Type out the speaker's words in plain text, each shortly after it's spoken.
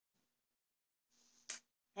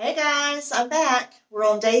Hey guys, I'm back. We're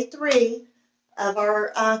on day 3 of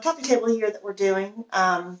our coffee table here that we're doing.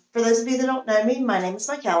 For those of you that don't know me, my name is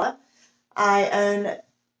Michaela. I own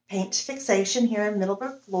Paint Fixation here in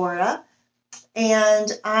Middleburg, Florida.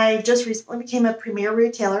 And I just recently became a premier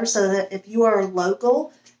retailer so that if you are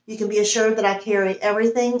local, you can be assured that I carry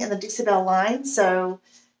everything in the Dixie Belle line. So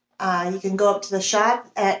you can go up to the shop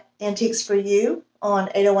at Antiques for You on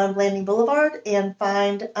 801 Blanding Boulevard and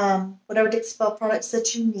find whatever Dixie Belle products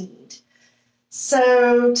that you need.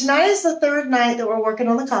 So tonight is the 3rd night that we're working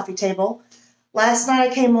on the coffee table. Last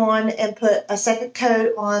night I came on and put a second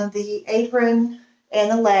coat on the apron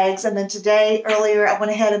and the legs, and then today, earlier, I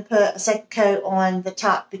went ahead and put a second coat on the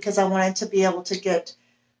top because I wanted to be able to get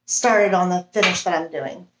started on the finish that I'm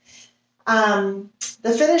doing.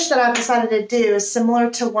 The finish that I've decided to do is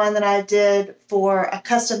similar to one that I did for a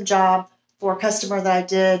custom job for a customer that I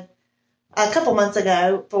did a couple months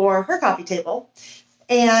ago for her coffee table.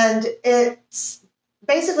 And it's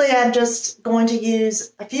basically I'm just going to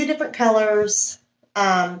use a few different colors.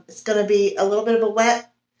 It's going to be a little bit of a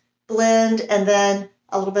wet blend and then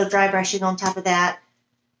a little bit of dry brushing on top of that.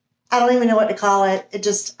 I don't even know what to call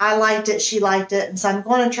it. I liked it, she liked it, and so I'm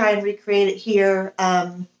going to try and recreate it here.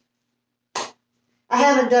 I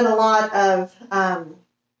haven't done a lot of, I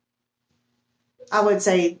would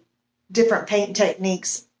say, different paint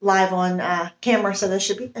techniques live on camera, so this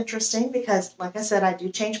should be interesting because, like I said, I do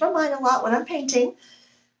change my mind a lot when I'm painting.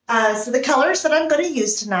 So the colors that I'm going to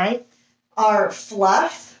use tonight are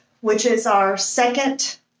Fluff, which is our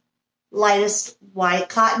second lightest white.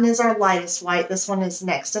 Cotton is our lightest white. This one is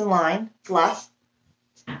next in line, Fluff.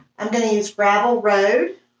 I'm going to use Gravel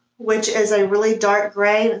Road, which is a really dark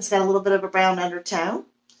gray, and it's got a little bit of a brown undertone.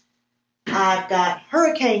 I've got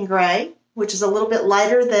Hurricane Gray, which is a little bit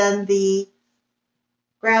lighter than the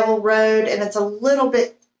Gravel Road, and it's a little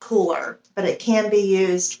bit cooler, but it can be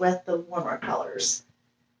used with the warmer colors.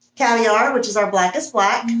 Caviar, which is our blackest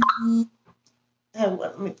black. Oh,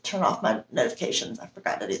 let me turn off my notifications. I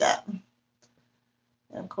forgot to do that.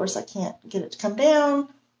 And of course, I can't get it to come down.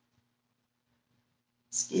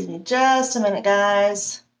 Excuse me just a minute,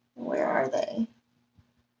 guys. Where are they?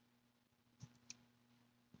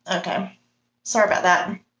 Okay. Sorry about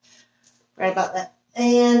that. Right about that.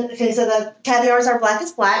 And, okay, so the Caviar is our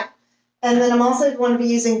blackest black. And then I'm also going to be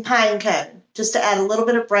using Pine Cone, just to add a little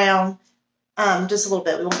bit of brown, just a little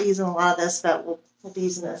bit. We won't be using a lot of this, but we'll be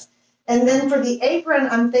using this. And then for the apron,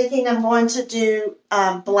 I'm thinking I'm going to do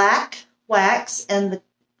black wax in the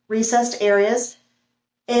recessed areas.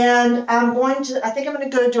 And I think I'm going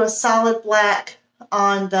to go do a solid black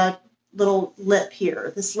on the little lip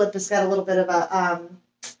here. This lip has got a little bit of a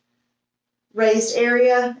raised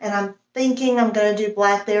area, and I'm thinking I'm going to do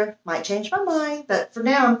black there. Might change my mind, but for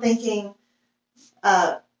now I'm thinking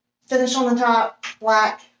finish on the top,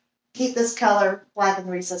 black, keep this color, black in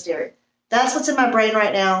the recessed area. That's what's in my brain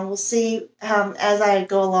right now. We'll see as I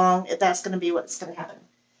go along if that's going to be what's going to happen.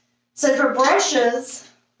 So for brushes,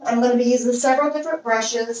 I'm going to be using several different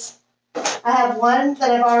brushes. I have one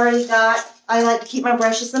that I've already got. I like to keep my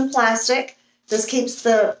brushes in plastic. This keeps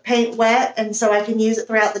the paint wet, and so I can use it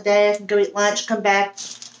throughout the day. I can go eat lunch, come back,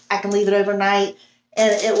 I can leave it overnight,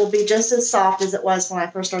 and it will be just as soft as it was when I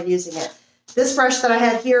first started using it. This brush that I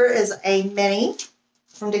have here is a mini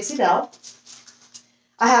from Dixie Belle.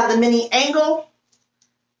 I have the mini angle.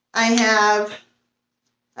 I have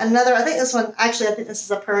another, I think this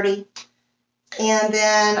is a Purdy. And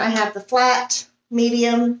then I have the flat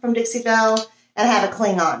medium from Dixie Belle, and I have a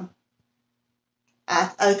Klingon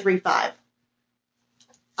 035.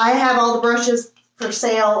 I have all the brushes for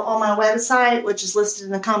sale on my website, which is listed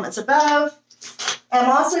in the comments above. I'm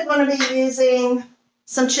also going to be using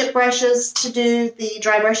some chip brushes to do the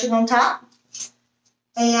dry brushing on top.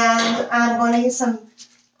 And I'm going to use some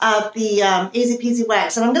of the Easy Peasy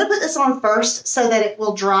Wax. And I'm going to put this on first so that it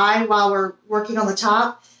will dry while we're working on the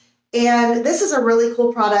top. And this is a really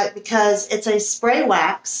cool product because it's a spray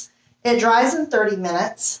wax. It dries in 30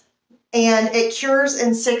 minutes and it cures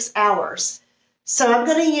in 6 hours. So I'm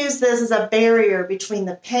going to use this as a barrier between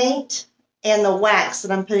the paint and the wax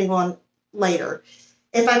that I'm putting on later.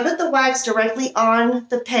 If I put the wax directly on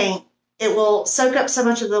the paint, it will soak up so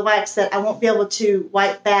much of the wax that I won't be able to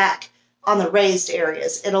wipe back on the raised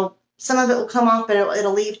areas. Some of it will come off, but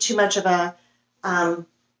it'll leave too much of the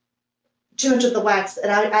wax,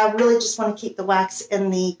 and I really just want to keep the wax in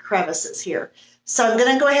the crevices here. So I'm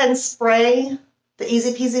going to go ahead and spray the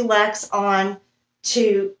Easy Peasy Wax on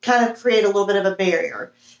to kind of create a little bit of a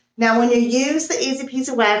barrier. Now, when you use the Easy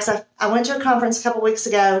Peasy Wax, I went to a conference a couple weeks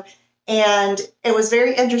ago, and it was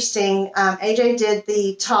very interesting. AJ did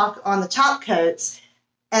the talk on the top coats,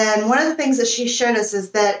 And one of the things that she showed us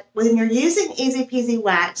is that when you're using Easy Peasy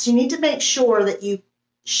Wax, you need to make sure that you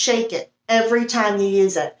shake it every time you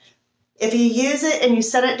use it. If you use it and you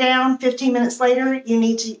set it down 15 minutes later, you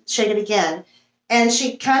need to shake it again. And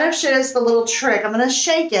she kind of showed us the little trick. I'm going to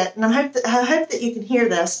shake it, and I hope that you can hear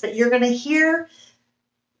this, but you're going to hear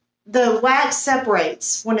the wax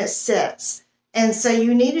separates when it sits. And so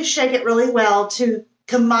you need to shake it really well to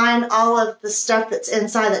combine all of the stuff that's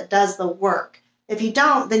inside that does the work. If you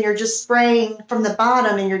don't, then you're just spraying from the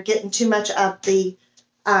bottom and you're getting too much of the,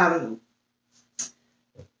 I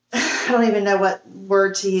don't even know what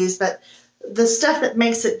word to use, but the stuff that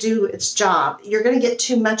makes it do its job. You're going to get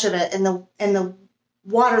too much of it, and the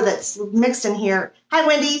water that's mixed in here, hi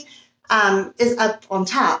Wendy, is up on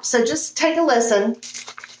top. So just take a listen.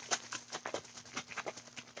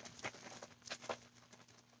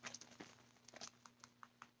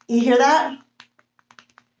 You hear that?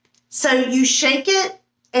 So you shake it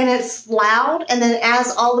and it's loud, and then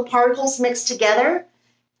as all the particles mix together,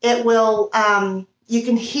 it will, you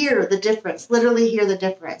can hear the difference, literally hear the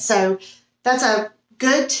difference. So that's a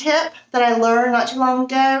good tip that I learned not too long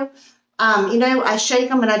ago. You know, I shake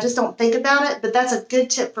them and I just don't think about it, but that's a good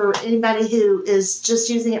tip for anybody who is just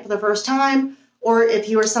using it for the first time, or if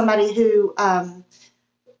you are somebody who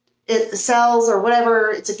it sells or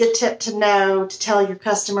whatever, it's a good tip to know, to tell your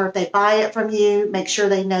customer if they buy it from you, make sure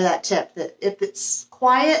they know that tip, that if it's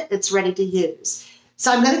quiet, it's ready to use.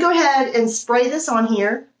 So I'm going to go ahead and spray this on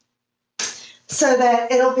here so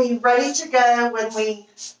that it'll be ready to go when we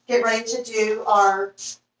get ready to do our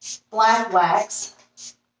black wax.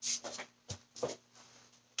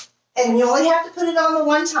 And you only have to put it on the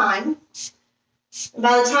one time.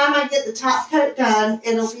 By the time I get the top coat done,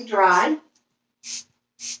 it'll be dry.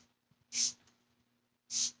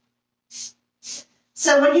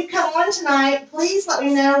 So when you come on tonight, please let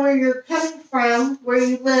me know where you're coming from, where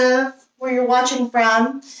you live, where you're watching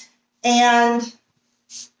from, and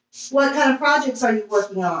what kind of projects are you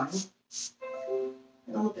working on.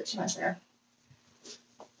 A little bit too much there.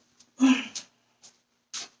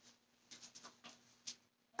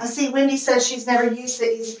 I see Wendy says she's never used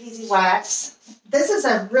the Easy Peasy Wax. This is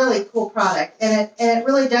a really cool product, and it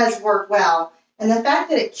really does work well. And the fact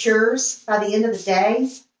that it cures by the end of the day,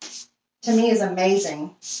 to me, is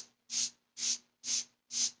amazing.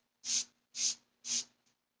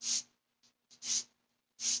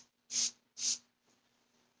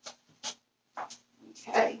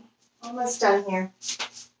 Okay, almost done here.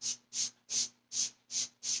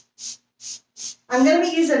 I'm going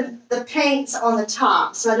to be using the paints on the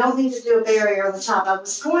top, so I don't need to do a barrier on the top. I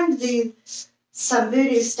was going to do some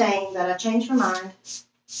Voodoo stain, but I changed my mind.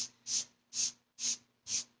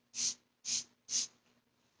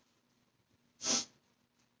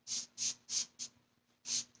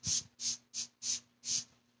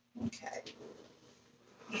 Okay.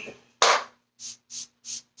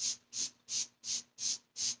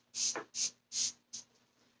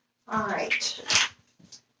 All right.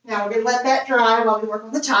 Now we're going to let that dry while we work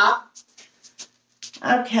on the top.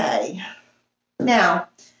 Okay. Now,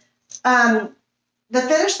 the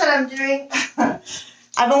finish that I'm doing,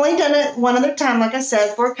 I've only done it one other time, like I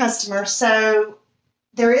said, for a customer, so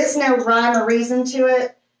there is no rhyme or reason to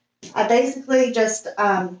it. I basically just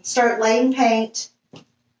start laying paint.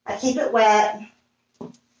 I keep it wet.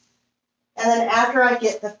 And then after I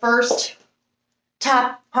get the first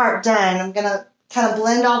top part done, I'm going to kind of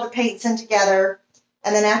blend all the paints in together.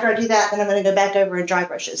 And then after I do that, then I'm going to go back over and dry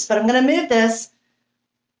brushes. But I'm going to move this.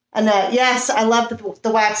 And yes, I love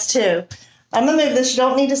the wax too. I'm going to move this. You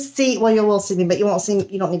don't need to see, well, you will see me, but you won't see,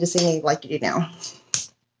 you don't need to see me like you do now.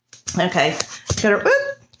 Okay.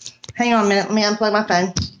 Hang on a minute. Let me unplug my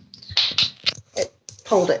phone.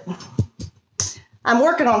 Hold it. I'm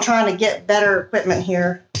working on trying to get better equipment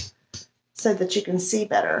here so that you can see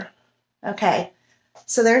better. Okay.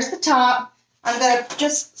 So there's the top. I'm going to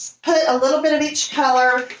just put a little bit of each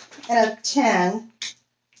color in a tin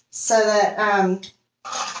so that,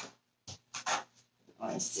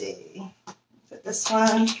 let me see, put this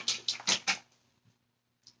one.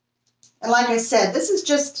 And like I said, this is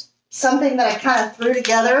just something that I kind of threw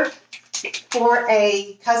together for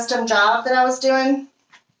a custom job that I was doing.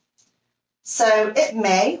 So it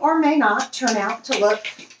may or may not turn out to look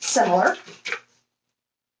similar.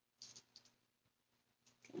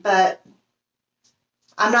 But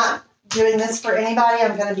I'm not doing this for anybody.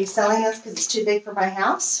 I'm going to be selling this because it's too big for my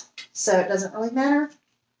house. So it doesn't really matter.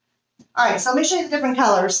 All right, so let me show you the different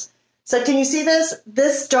colors. So can you see this?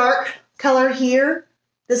 This dark color here,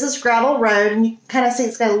 this is Gravel Road. And you can kind of see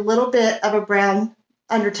it's got a little bit of a brown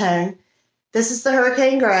undertone. This is the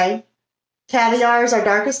Hurricane Gray. Caviar is our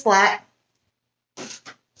darkest black.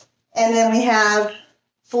 And then we have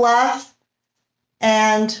fluff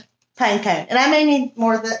and pine cone. And I may need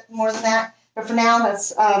more than that, but for now,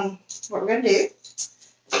 that's what we're going to do.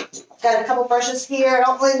 Got a couple brushes here. I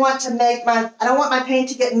don't really want to I don't want my paint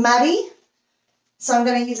to get muddy, so I'm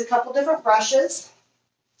going to use a couple different brushes.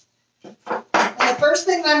 And the first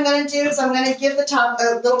thing that I'm going to do is I'm going to give the top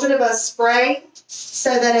a little bit of a spray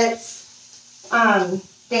so that it's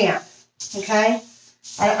damp, okay?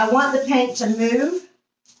 I want the paint to move.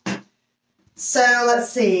 So let's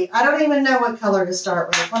see. I don't even know what color to start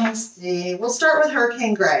with. Let me see. We'll start with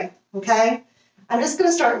Hurricane Gray, okay? I'm just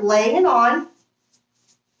going to start laying it on.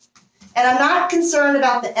 And I'm not concerned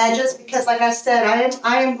about the edges because, like I said,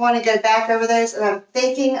 I am going to go back over those, and I'm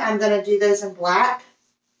thinking I'm going to do those in black.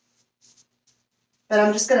 But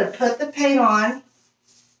I'm just going to put the paint on.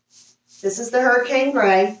 This is the Hurricane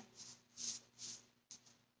Gray.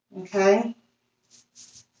 Okay.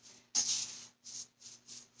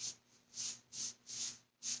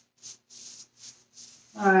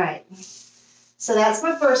 All right. So that's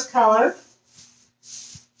my first color.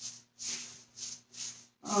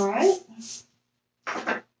 All right.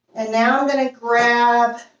 And now I'm going to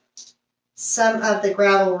grab some of the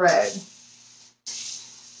Gravel Road.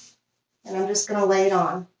 And I'm just going to lay it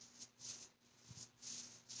on.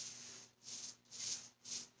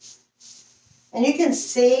 And you can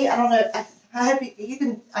see, I don't know, I hope you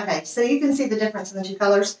can, okay, so you can see the difference in the two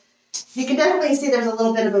colors. You can definitely see there's a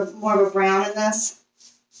little bit of more of a brown in this.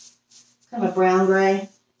 Kind of a brown gray.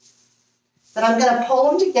 But I'm going to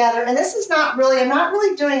pull them together. And this is not really, I'm not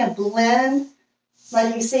really doing a blend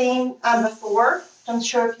like you've seen before. I'm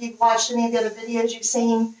sure if you've watched any of the other videos, you've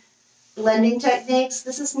seen blending techniques.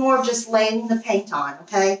 This is more of just laying the paint on,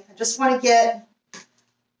 okay? I just want to get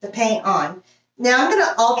the paint on. Now I'm going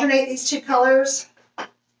to alternate these two colors. I'm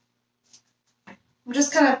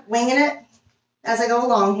just kind of winging it as I go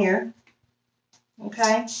along here,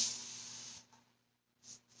 okay?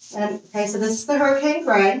 Okay, so this is the Hurricane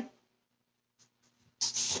Gray.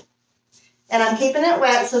 And I'm keeping it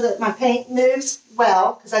wet so that my paint moves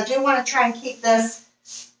well, because I do want to try and keep this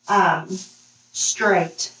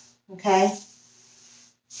straight, okay?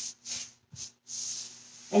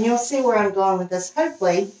 And you'll see where I'm going with this,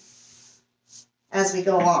 hopefully, as we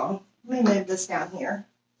go along. Let me move this down here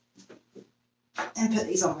and put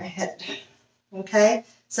these on my head, okay?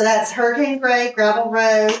 So that's Hurricane Gray, Gravel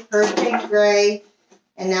Road, Hurricane Gray,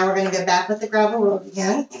 and now we're going to go back with the Gravel Road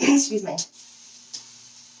again. Excuse me.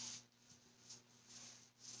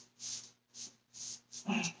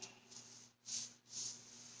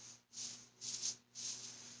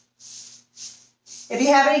 If you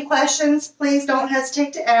have any questions, please don't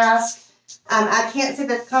hesitate to ask. I can't see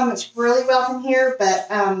the comments really well from here, but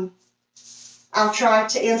I'll try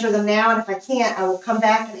to answer them now, and if I can't, I will come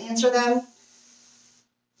back and answer them.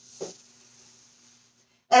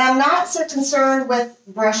 And I'm not so concerned with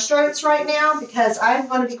brush strokes right now because I'm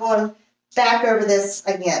going to be going back over this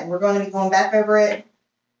again. We're going to be going back over it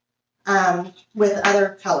with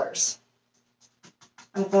other colors.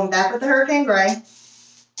 I'm going back with the Hurricane Gray.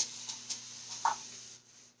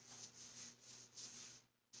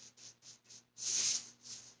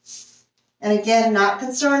 And again, not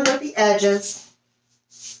concerned with the edges.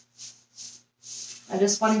 I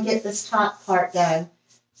just want to get this top part done,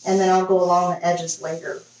 and then I'll go along the edges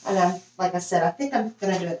later. And like I said, I think I'm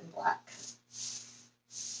going to do it in black,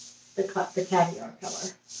 the caviar color.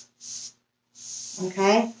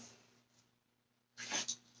 Okay.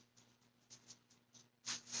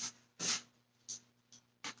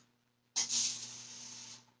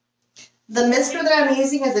 The mister that I'm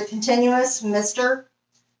using is a continuous mister.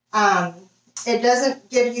 It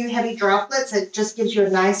doesn't give you heavy droplets. It just gives you a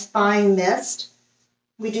nice fine mist.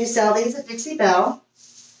 We do sell these at Dixie Belle.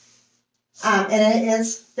 And it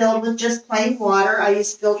is filled with just plain water. I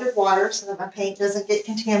use filtered water so that my paint doesn't get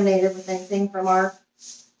contaminated with anything from our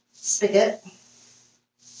spigot.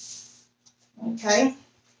 Okay.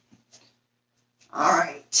 All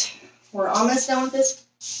right. We're almost done with this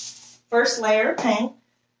first layer of paint.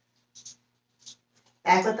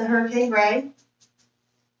 Back with the Hurricane Gray.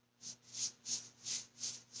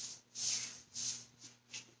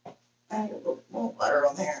 I need a little more butter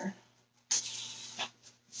on there.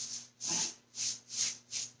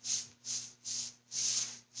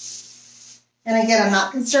 And again, I'm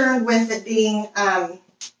not concerned with it being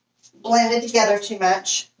blended together too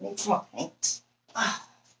much. Need some more paint.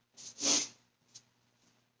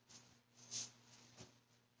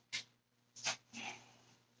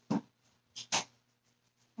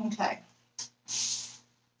 Okay.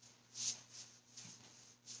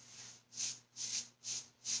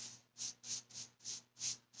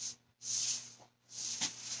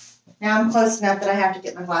 Now I'm close enough that I have to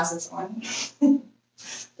get my glasses on.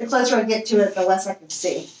 The closer I get to it, the less I can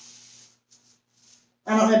see.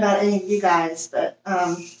 I don't know about any of you guys, but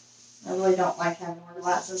I really don't like having to wear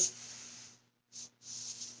glasses.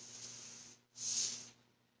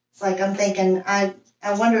 It's like I'm thinking, I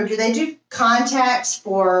wonder, do they do contacts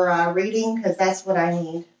for reading? Because that's what I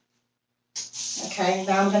need. Okay,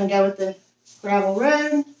 now I'm going to go with the gravel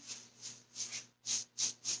road.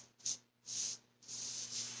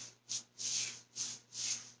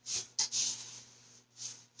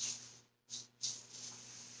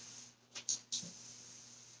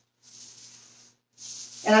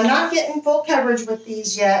 And I'm not getting full coverage with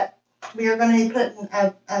these yet. We are going to be putting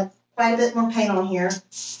quite a bit more paint on here.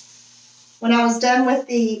 When I was done with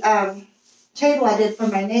the table I did for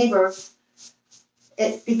my neighbor,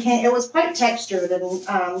 it was quite textured, and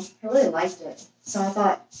I really liked it. So I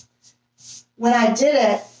thought, when I did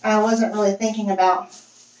it, I wasn't really thinking about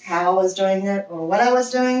how I was doing it or what I was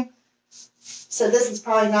doing. So this is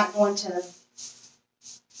probably not going to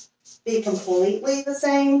be completely the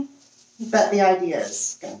same, but the idea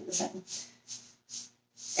is going to be the same.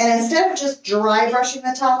 And instead of just dry brushing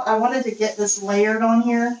the top, I wanted to get this layered on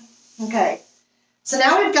here. Okay, so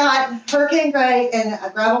now we've got Hurricane Gray and a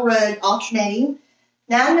Gravel Road alternating.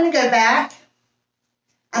 Now I'm going to go back.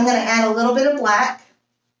 I'm going to add a little bit of black,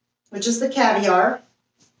 which is the Caviar,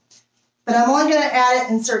 but I'm only going to add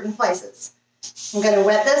it in certain places. I'm going to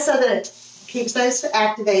wet this so that it keeps those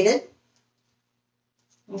activated.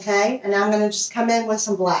 Okay, and now I'm going to just come in with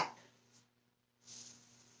some black.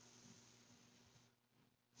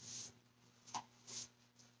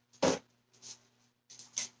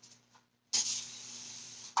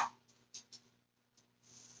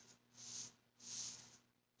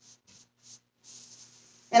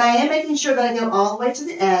 And I am making sure that I go all the way to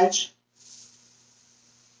the edge.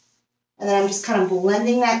 And then I'm just kind of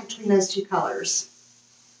blending that between those two colors.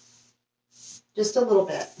 Just a little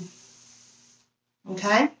bit.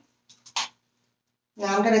 Okay?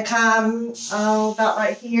 Now I'm going to come about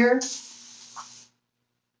right here.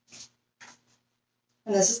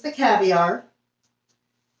 And this is the Caviar.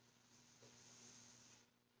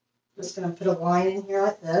 Just going to put a line in here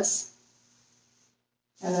like this.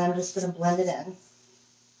 And then I'm just going to blend it in.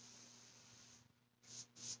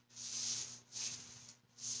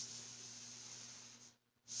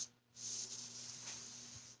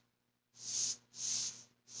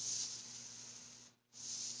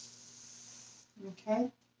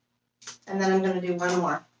 Okay, and then I'm going to do one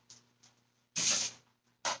more.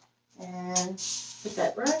 And put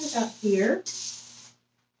that right up here.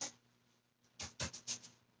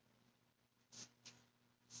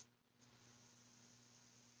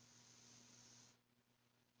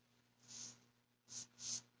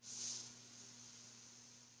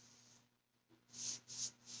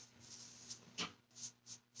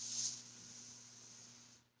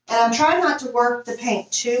 And I'm trying not to work the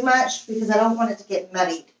paint too much because I don't want it to get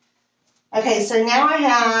muddied. Okay, so now I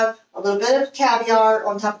have a little bit of Caviar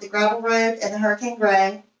on top of the Gravel Road and the Hurricane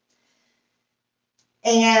Gray.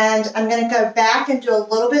 And I'm going to go back and do a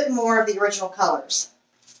little bit more of the original colors.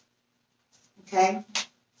 Okay.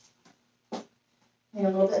 And a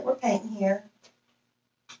little bit more paint here.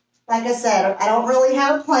 Like I said, I don't really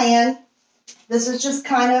have a plan. This is just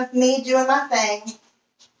kind of me doing my thing.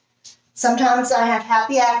 Sometimes I have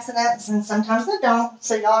happy accidents and sometimes I don't.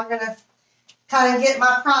 So y'all are going to kind of get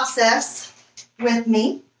my process with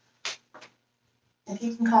me, if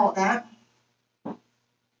you can call it that.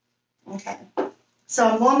 Okay. So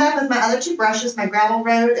I'm going back with my other two brushes, my Gravel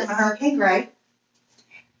Road and my Hurricane Gray.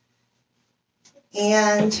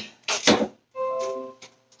 And let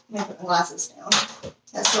me put my glasses down.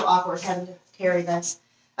 That's so awkward having to carry this.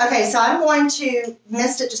 Okay, so I'm going to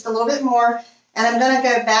mist it just a little bit more. And I'm going to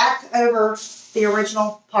go back over the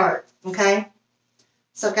original part, okay?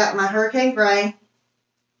 So I've got my Hurricane Gray.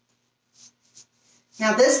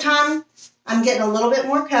 Now this time, I'm getting a little bit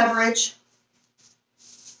more coverage.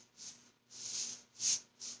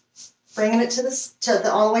 Bringing it to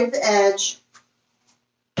all the way to the edge.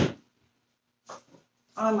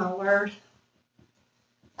 Oh my word.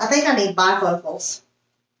 I think I need bifocals.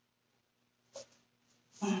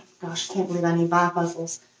 Oh gosh, I can't believe I need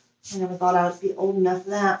bifocals. I never thought I would be old enough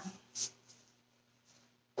for that.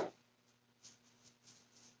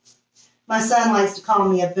 My son likes to call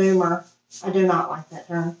me a boomer. I do not like that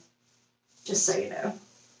term, just so you know.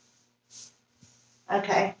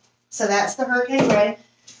 Okay, so that's the Hurricane Gray.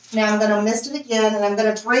 Now I'm going to mist it again, and I'm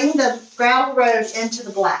going to bring the Gravel Road into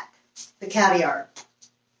the black, the Caviar.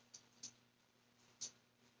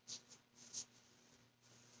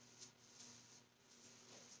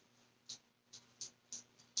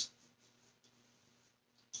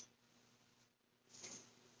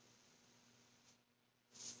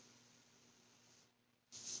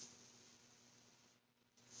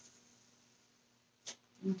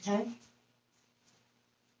 Okay.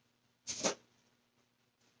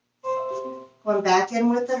 Going back in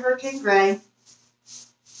with the Hurricane Gray.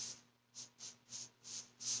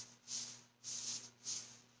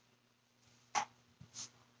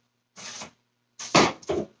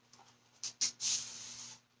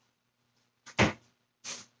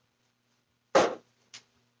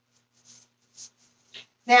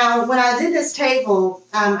 Now, when I did this table,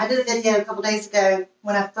 I did a video a couple days ago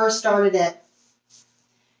when I first started it.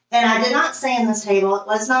 And I did not sand this table. It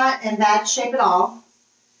was not in bad shape at all.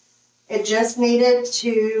 It just needed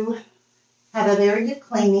to have a very good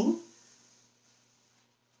cleaning.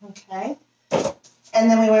 Okay. And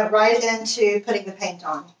then we went right into putting the paint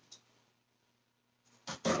on.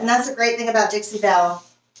 And that's the great thing about Dixie Belle.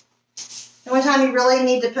 The only time you really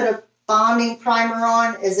need to put a bonding primer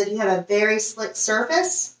on is if you have a very slick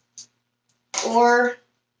surface, or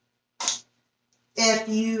if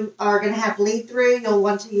you are going to have bleed through, you'll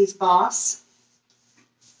want to use Boss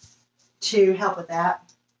to help with that.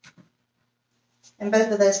 And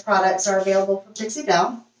both of those products are available from Dixie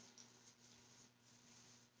Belle.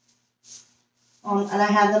 And I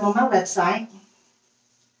have them on my website,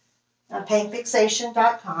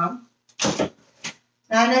 paintfixation.com.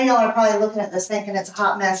 Now, I know y'all are probably looking at this thinking it's a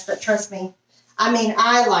hot mess, but trust me. I mean,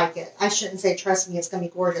 I like it. I shouldn't say trust me, it's going to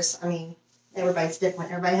be gorgeous. I mean, everybody's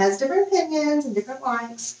different. Everybody has different opinions and different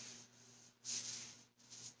likes.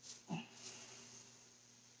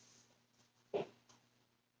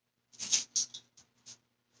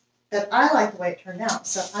 But I like the way it turned out,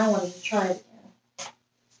 so I wanted to try it again.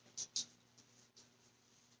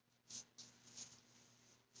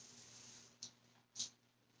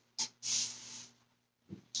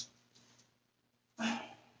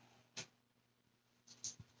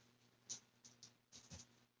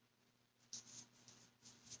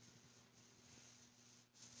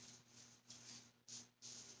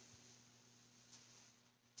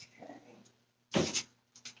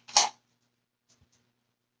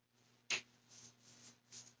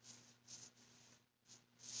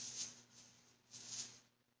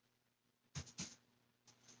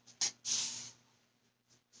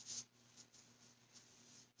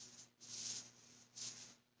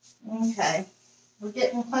 Okay, we're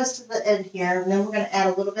getting close to the end here, and then we're going to add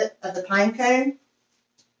a little bit of the pine cone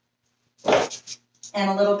and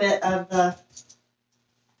a little bit of the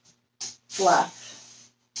fluff.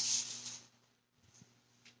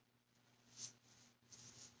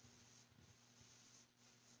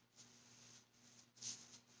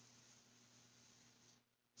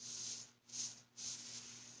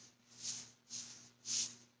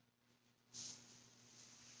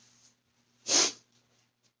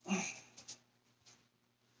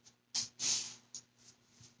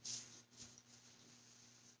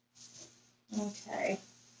 Okay.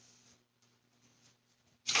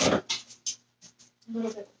 A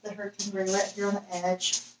little bit of the Hurricane Gray right here on the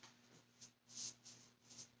edge.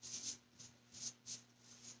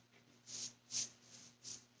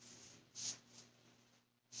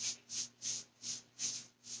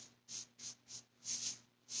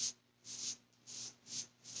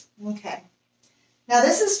 Okay. Now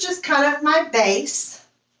this is just kind of my base.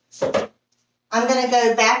 I'm going to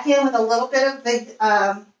go back in with a little bit of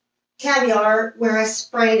the caviar where I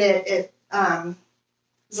sprayed it. It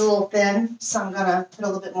is a little thin, so I'm going to put a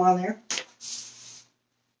little bit more on there.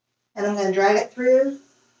 And I'm going to drag it through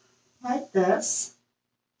like this.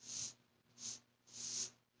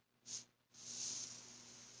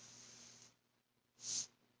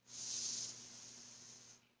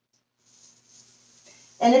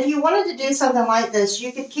 And if you wanted to do something like this,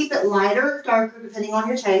 you could keep it lighter or darker depending on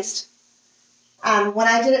your taste. When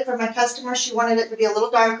I did it for my customer, she wanted it to be a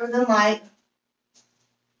little darker than light.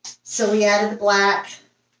 So we added the black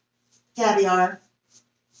caviar.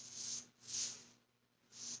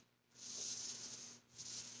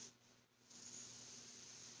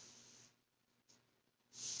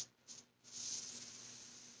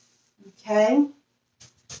 Okay.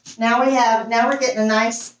 Now we're getting a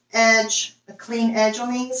nice edge, a clean edge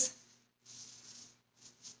on these.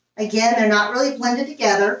 Again, they're not really blended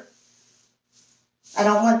together. I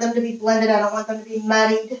don't want them to be blended. I don't want them to be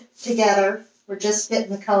muddied together. We're just getting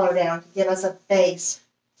the color down to give us a base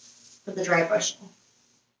for the dry brushing.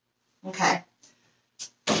 Okay.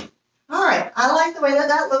 All right. I like the way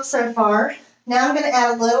that looks so far. Now I'm going to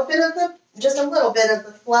add a little bit of just a little bit of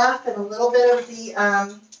the fluff and a little bit of the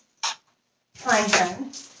pine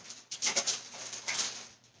cone.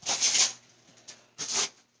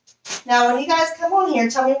 Now, when you guys come on here,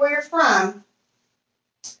 tell me where you're from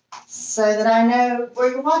so that I know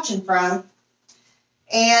where you're watching from.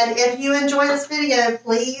 And if you enjoy this video,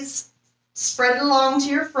 please spread it along to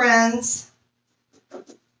your friends.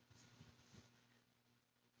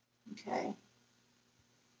 Okay.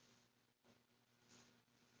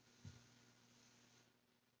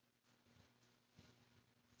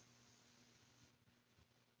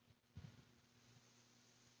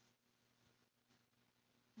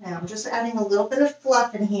 Now I'm just adding a little bit of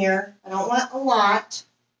fluff in here. I don't want a lot.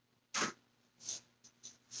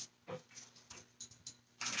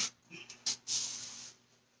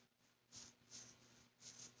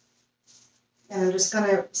 And I'm just going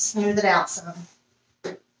to smooth it out some.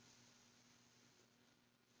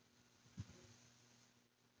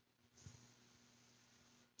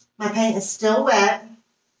 My paint is still wet.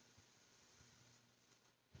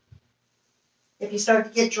 If you start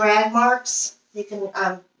to get drag marks, you can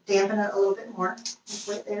dampen it a little bit more.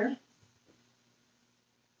 Right there.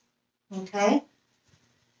 Okay.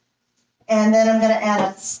 And then I'm going to add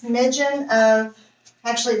a smidgen of,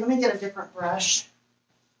 actually, let me get a different brush.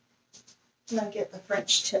 I'm going to get the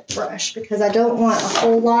French tip brush because I don't want a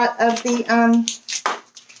whole lot of the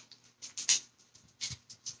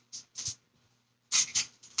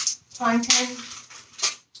pine cone. Okay.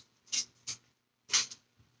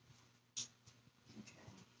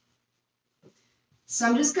 So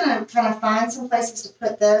I'm just going to kind of find some places to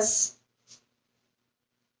put this.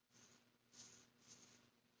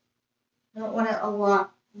 I don't want it a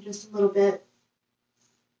lot, just a little bit.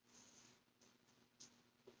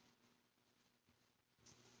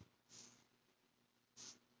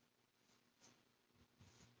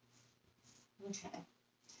 Okay.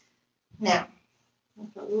 Now, I'll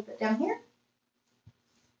put a little bit down here.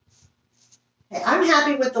 Okay, I'm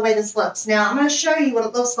happy with the way this looks. Now, I'm going to show you what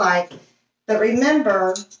it looks like. But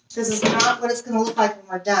remember, this is not what it's going to look like when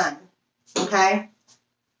we're done. Okay?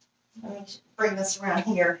 Let me bring this around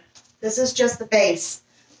here. This is just the base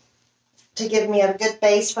to give me a good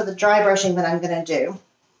base for the dry brushing that I'm going to do.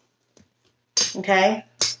 Okay?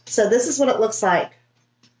 So this is what it looks like.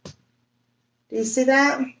 Do you see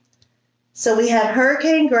that? So we have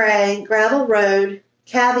Hurricane Gray, Gravel Road,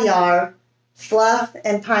 Caviar, Fluff,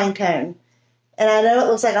 and Pine Cone. And I know it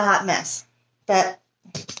looks like a hot mess, but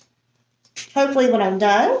hopefully when I'm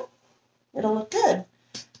done, it'll look good.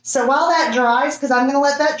 So while that dries, because I'm going to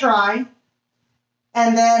let that dry,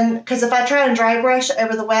 and then, because if I try and dry brush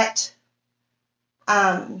over the wet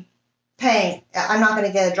paint, I'm not going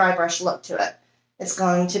to get a dry brush look to it. It's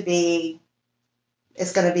going to be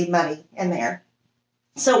muddy in there.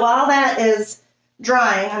 So while that is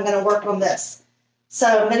drying, I'm going to work on this. So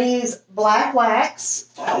I'm going to use black wax.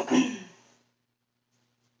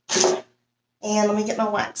 And let me get my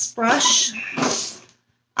wax brush.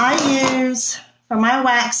 For my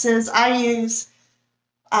waxes, I use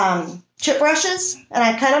chip brushes, and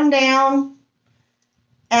I cut them down,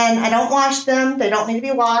 and I don't wash them. They don't need to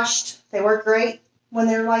be washed. They work great when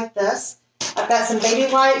they're like this. I've got some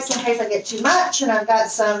baby wipes in case I get too much, and I've got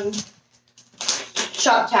some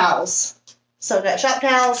shop towels. So I've got shop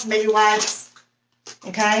towels, baby wipes,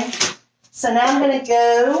 okay? So now I'm going to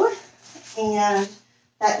go, and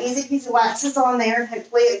that easy peasy wax is on there.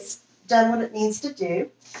 Hopefully it's done what it needs to do.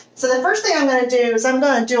 So the first thing I'm going to do is I'm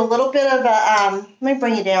going to do a little bit of a, let me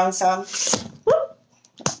bring you down some. Whoop.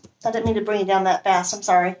 I didn't mean to bring you down that fast. I'm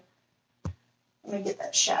sorry. Let me get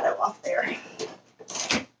that shadow off there.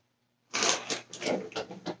 Okay.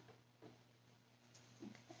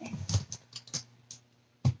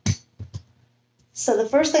 So the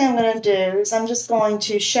first thing I'm going to do is I'm just going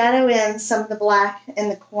to shadow in some of the black in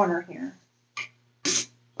the corner here.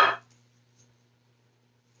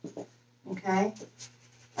 Okay,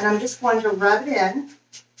 and I'm just going to rub it in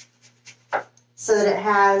so that it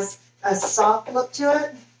has a soft look to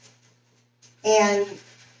it, and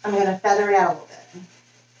I'm going to feather it out a little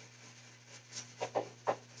bit.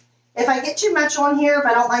 If I get too much on here, if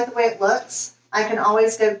I don't like the way it looks, I can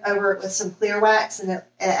always go over it with some clear wax, and it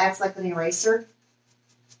acts like an eraser.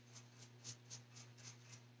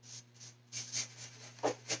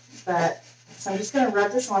 So I'm just going to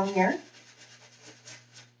rub this on here.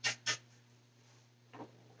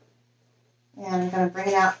 And I'm going to bring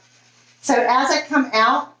it out. So as I come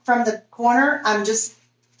out from the corner, I'm just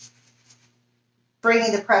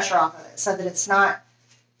bringing the pressure off of it so that it's not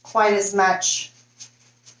quite as much,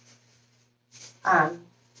 so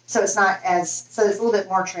it's a little bit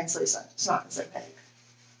more translucent. It's not as opaque.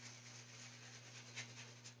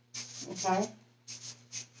 Okay.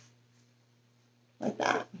 Like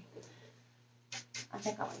that. I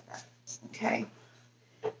think I like that. Okay.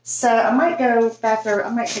 So I might go back there. I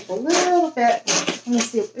might take a little bit. Let me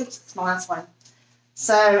see. Oops, it's my last one.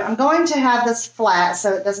 So I'm going to have this flat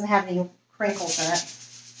so it doesn't have any crinkles in it.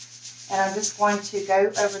 And I'm just going to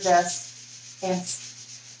go over this and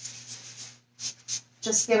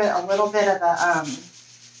just give it a little bit of a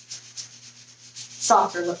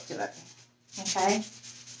softer look to it. Okay?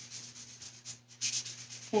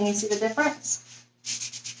 Can you see the difference?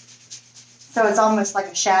 So it's almost like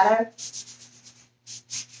a shadow.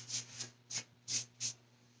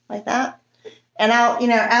 Like that. And I'll,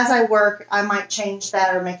 as I work, I might change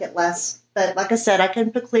that or make it less. But like I said, I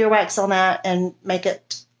can put clear wax on that and make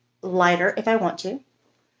it lighter if I want to.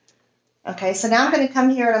 Okay, so now I'm going to come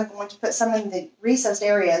here and I'm going to put some in the recessed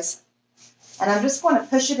areas. And I'm just going to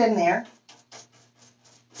push it in there.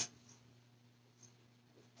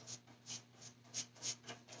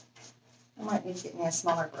 I might need to get me a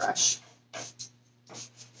smaller brush.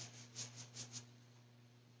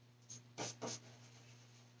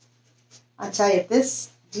 I tell you, this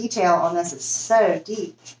detail on this is so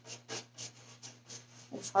deep.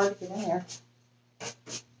 It's hard to get in there.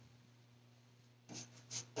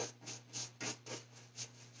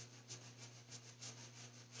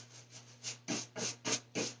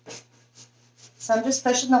 So I'm just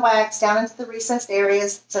pushing the wax down into the recessed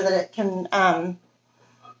areas so that it can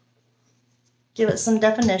give it some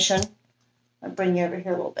definition. I'll bring you over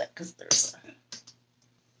here a little bit because there's a...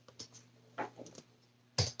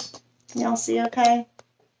 Can y'all see okay?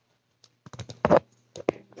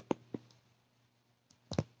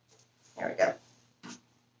 There we go.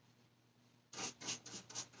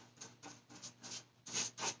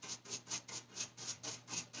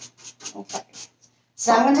 Okay.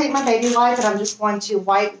 So I'm going to take my baby wipe and I'm just going to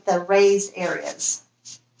wipe the raised areas.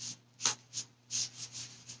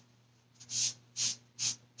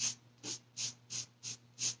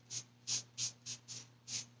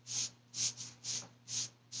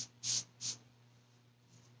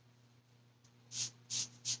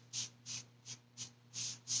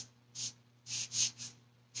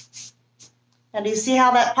 Now, do you see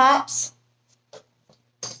how that pops?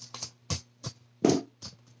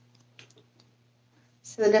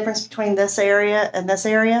 See the difference between this area and this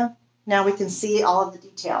area? Now we can see all of the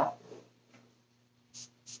detail.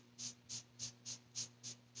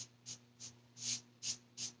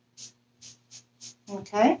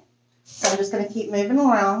 Okay, so I'm just going to keep moving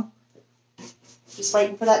around, just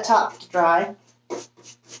waiting for that top to dry.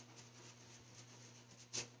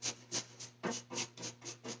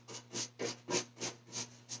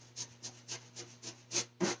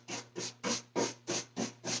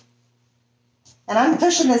 And I'm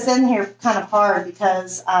pushing this in here kind of hard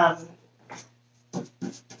because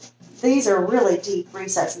these are really deep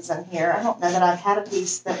recesses in here. I don't know that I've had a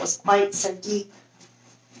piece that was quite so deep.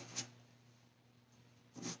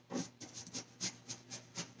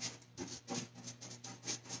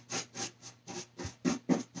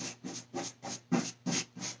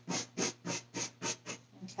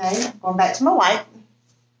 Okay, going back to my wipe.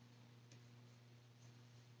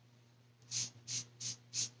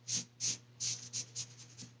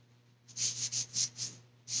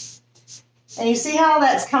 And you see how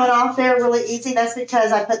that's coming off there really easy? That's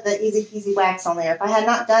because I put the Easy Peasy wax on there. If I had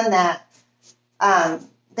not done that,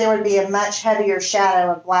 there would be a much heavier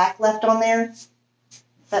shadow of black left on there.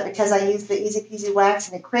 But because I used the Easy Peasy wax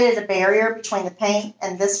and it created a barrier between the paint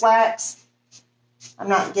and this wax, I'm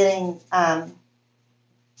not getting,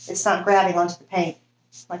 it's not grabbing onto the paint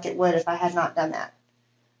like it would if I had not done that.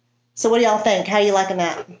 So what do y'all think? How are you liking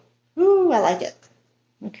that? Ooh, I like it.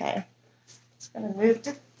 Okay. Just going to move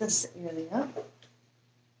to this area.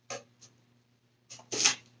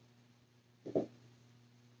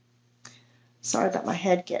 Sorry about my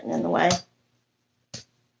head getting in the way.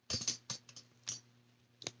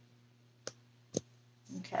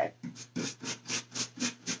 Okay.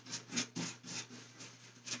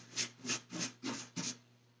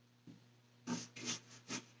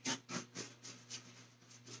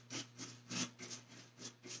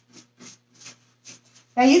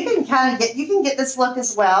 Now you can get this look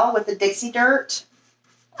as well with the Dixie Dirt.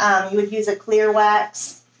 You would use a clear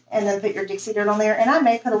wax and then put your Dixie Dirt on there. And I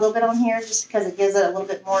may put a little bit on here just because it gives it a little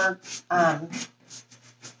bit more of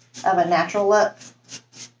a natural look.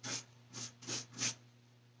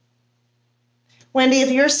 Wendy,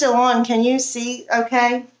 if you're still on, can you see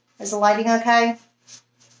okay? Is the lighting okay?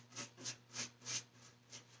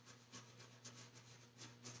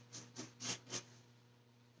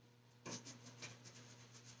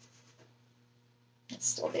 It's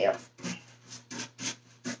still there.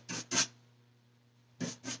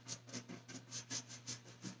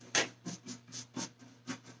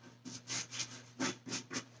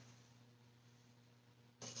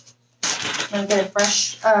 I'm going to get a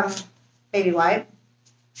fresh baby wipe.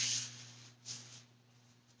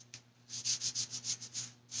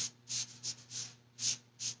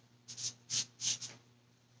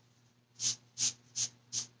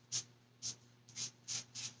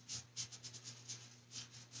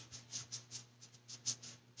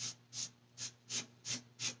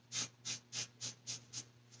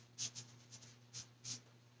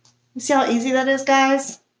 You see how easy that is,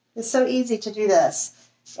 guys? It's so easy to do this.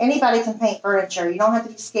 Anybody can paint furniture. You don't have to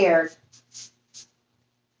be scared.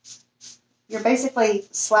 You're basically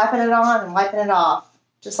slapping it on and wiping it off.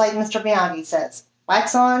 Just like Mr. Miyagi says.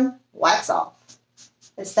 Wax on, wax off.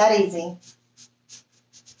 It's that easy.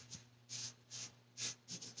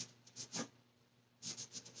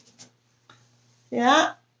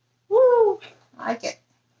 Yeah. Woo. I like it.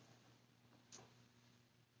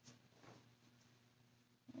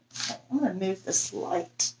 Okay, I'm going to move this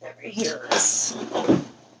light over here. It's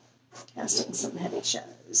casting some heavy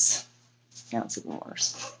shadows. Now it's even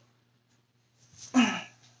worse.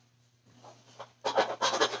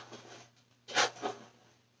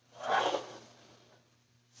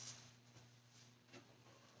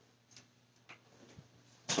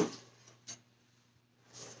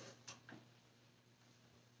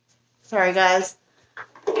 Sorry, guys.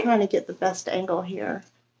 I'm trying to get the best angle here.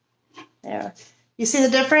 There. You see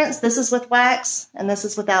the difference? This is with wax, and this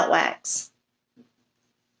is without wax.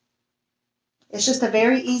 It's just a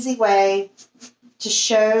very easy way to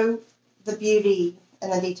show the beauty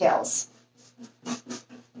and the details.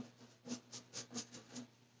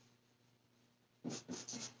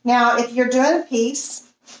 Now, if you're doing a piece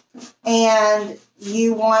and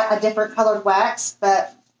you want a different colored wax,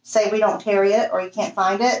 but say we don't carry it or you can't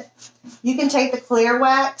find it, you can take the clear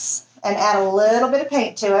wax and add a little bit of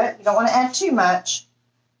paint to it. You don't want to add too much,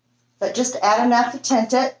 but just add enough to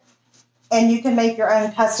tint it, and you can make your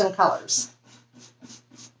own custom colors.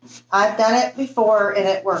 I've done it before, and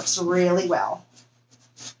it works really well.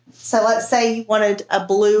 So let's say you wanted a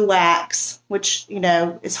blue wax, which, you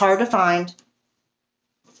know, is hard to find.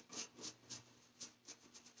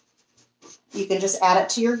 You can just add it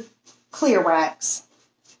to your clear wax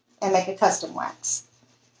and make a custom wax.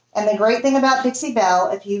 And the great thing about Dixie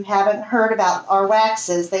Belle, if you haven't heard about our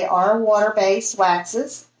waxes, they are water-based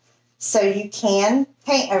waxes, so you can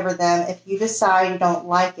paint over them if you decide you don't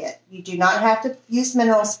like it. You do not have to use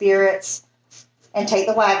mineral spirits and take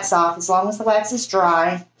the wax off. As long as the wax is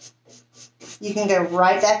dry, you can go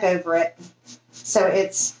right back over it. So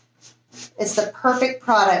it's the perfect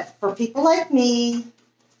product for people like me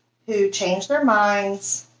who change their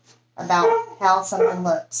minds about how something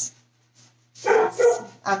looks.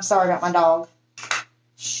 I'm sorry about my dog.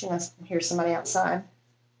 She must hear somebody outside.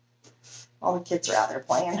 All the kids are out there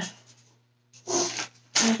playing.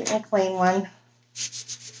 Let me get a clean one.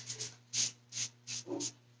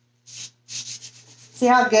 See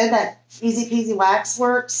how good that easy peasy wax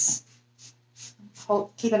works?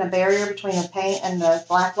 Keeping a barrier between the paint and the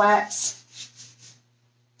black wax.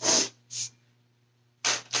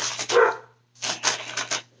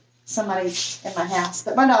 Somebody's in my house,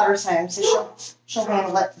 but my daughter's home, so she'll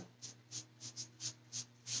handle it.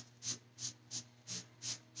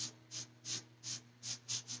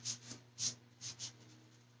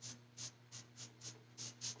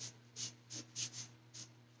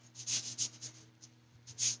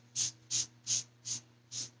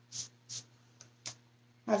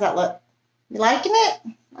 How's that look? You liking it?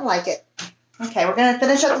 I like it. Okay, we're going to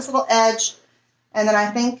finish up this little edge, and then I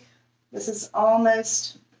think this is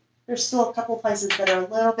almost... There's still a couple places that are a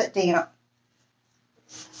little bit damp.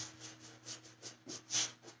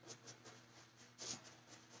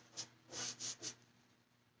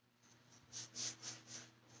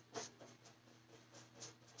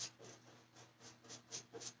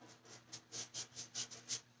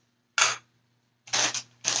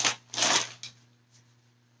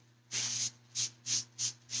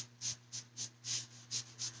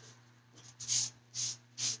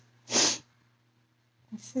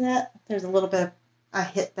 See that? There's a little bit of, I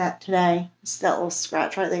hit that today. See that little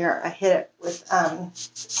scratch right there? I hit it with, I'm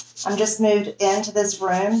just moved into this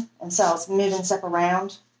room, and so I was moving stuff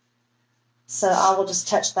around. So I will just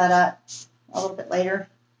touch that up a little bit later.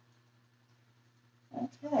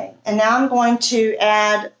 Okay. And now I'm going to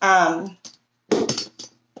add a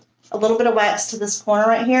little bit of wax to this corner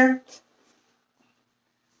right here,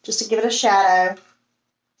 just to give it a shadow.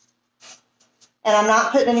 And I'm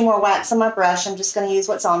not putting any more wax on my brush. I'm just going to use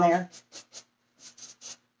what's on there.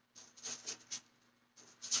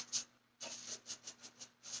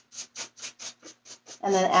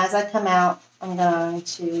 And then as I come out, I'm going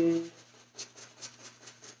to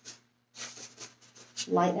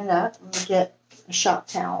lighten it up. I'm going to get a shop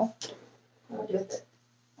towel. What do I do with it?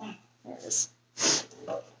 There it is.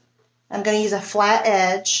 I'm going to use a flat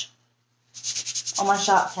edge on my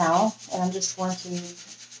shop towel, and I'm just going to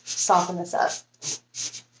soften this up.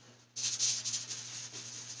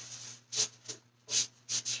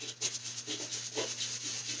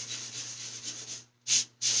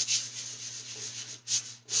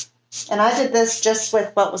 And I did this just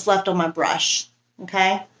with what was left on my brush,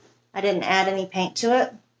 okay? I didn't add any paint to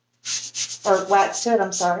it, or wax to it,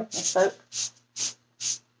 I'm sorry, I spoke.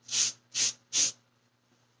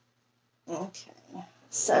 Okay,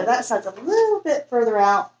 so that side's a little bit further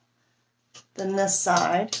out than this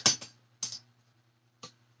side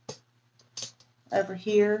over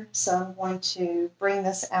here, so I'm going to bring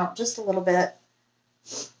this out just a little bit.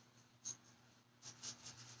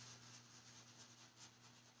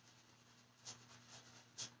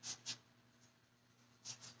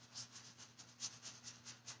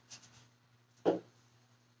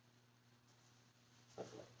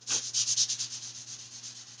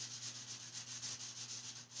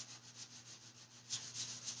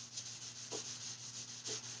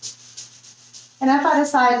 And if I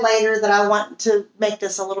decide later that I want to make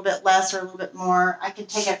this a little bit less or a little bit more, I can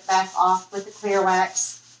take it back off with the clear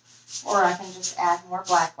wax, or I can just add more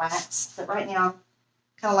black wax. But right now, I'm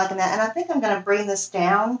kind of liking that. And I think I'm going to bring this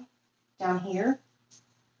down here.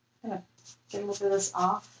 I'm going to get a little bit of this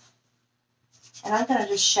off. And I'm going to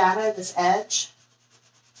just shadow this edge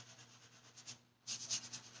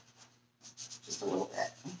just a little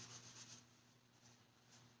bit.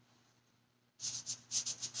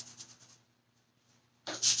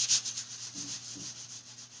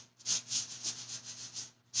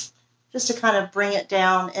 Just to kind of bring it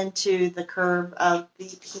down into the curve of the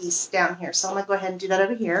piece down here. So I'm going to go ahead and do that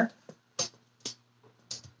over here.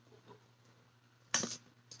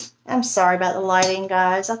 I'm sorry about the lighting,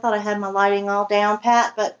 guys. I thought I had my lighting all down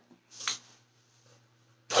pat, but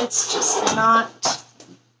it's just not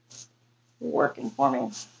working for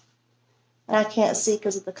me. And I can't see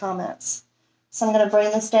because of the comments. So I'm going to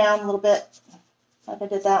bring this down a little bit, like I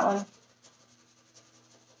did that one.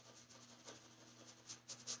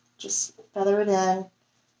 Just feather it in and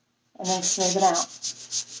then smooth it out.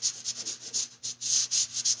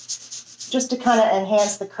 Just to kind of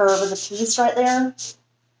enhance the curve of the piece right there,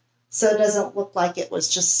 so it doesn't look like it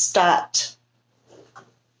was just stopped.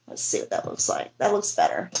 Let's see what that looks like. That looks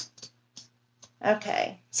better.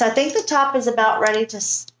 Okay, so I think the top is about ready to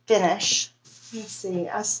finish. Let's see,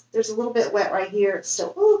 there's a little bit wet right here. It's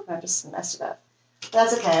still, ooh, I just messed it up.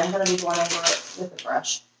 That's okay, I'm going to be going over it with the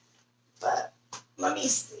brush. But let me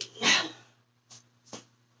see.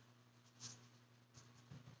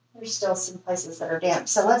 There's still some places that are damp.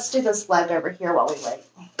 So let's do this leg over here while we wait.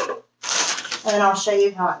 And then I'll show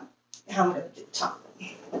you how I'm going to do the top.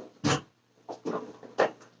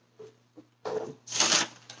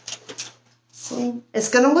 See? It's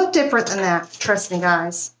going to look different than that. Trust me,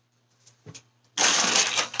 guys.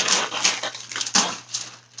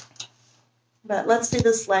 But let's do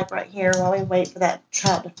this leg right here while we wait for that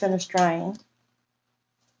trout to finish drying.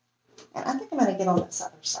 And I think I'm going to get on this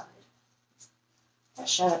other side. That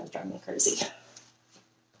shadow is driving me crazy.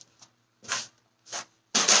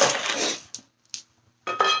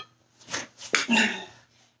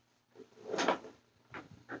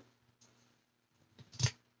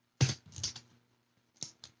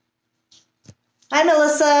 Hi,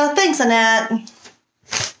 Melissa. Thanks, Annette.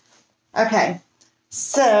 Okay,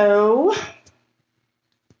 so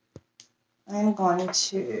I'm going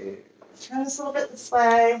to turn this a little bit this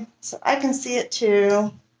way so I can see it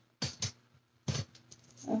too.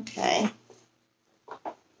 Okay.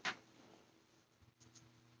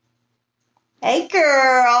 Hey,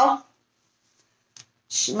 girl.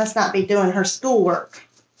 She must not be doing her schoolwork.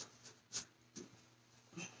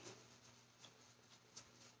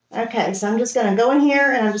 Okay, so I'm just going to go in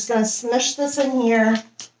here and I'm just going to smush this in here.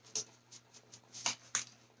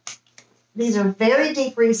 These are very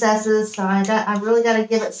deep recesses, so I really got to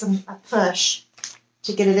give it a push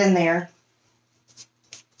to get it in there.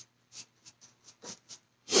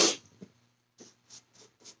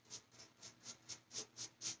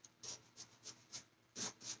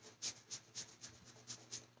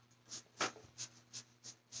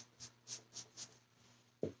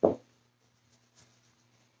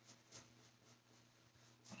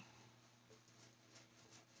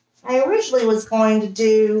 I originally was going to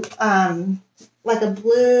do like a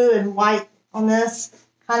blue and white on this,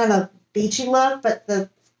 kind of a beachy look, but the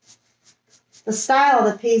style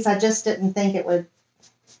of the piece, I just didn't think it would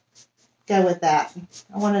go with that.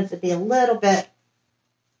 I wanted it to be a little bit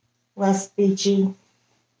less beachy. Of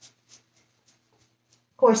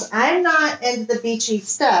course, I'm not into the beachy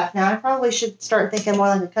stuff. Now, I probably should start thinking more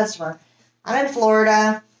like a customer. I'm in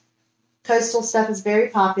Florida. Coastal stuff is very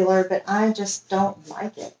popular, but I just don't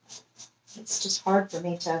like it. It's just hard for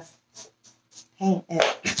me to paint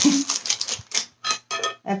it.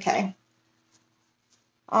 Okay.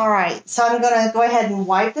 All right, so I'm going to go ahead and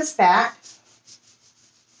wipe this back.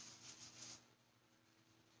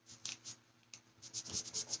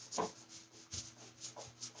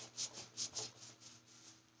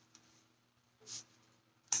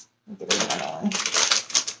 Get another one.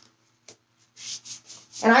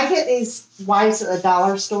 And I get these wipes at the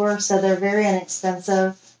dollar store, so they're very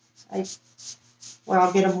inexpensive. Where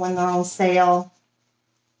I'll get them when they're on sale.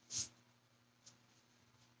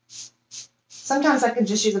 Sometimes I can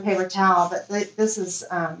just use a paper towel, but this is,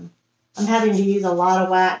 I'm having to use a lot of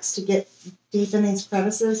wax to get deep in these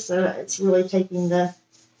crevices, so it's really taking the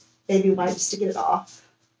baby wipes to get it off.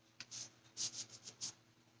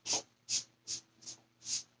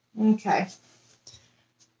 Okay.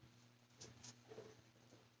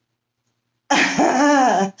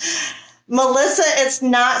 Melissa, it's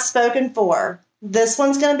not spoken for. This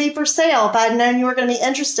one's going to be for sale. If I'd known you were going to be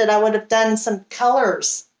interested, I would have done some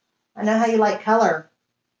colors. I know how you like color.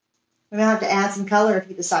 We're going to have to add some color if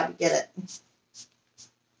you decide to get it.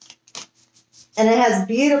 And it has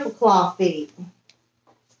beautiful claw feet.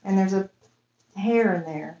 And there's a hair in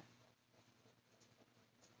there.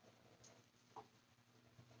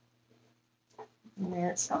 And there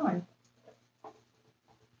it's gone.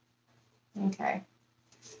 Okay.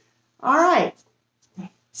 All right.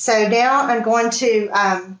 So now I'm going to,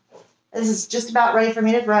 this is just about ready for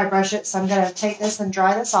me to dry brush it. So I'm going to take this and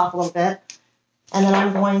dry this off a little bit. And then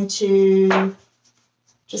I'm going to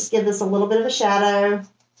just give this a little bit of a shadow.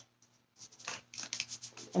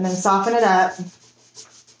 And then soften it up.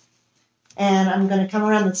 And I'm going to come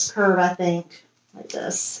around this curve, I think, like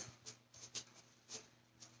this.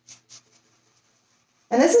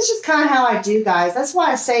 And this is just kind of how I do, guys. That's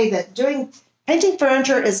why I say that painting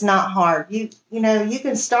furniture is not hard. You know, you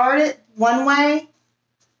can start it one way,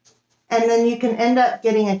 and then you can end up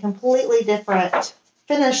getting a completely different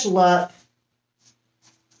finished look.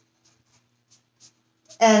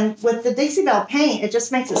 And with the Dixie Belle paint, it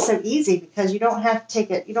just makes it so easy because you don't have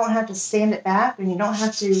to sand it back, and you don't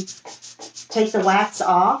have to take the wax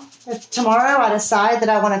off. If tomorrow I decide that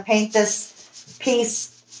I want to paint this piece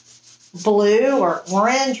blue or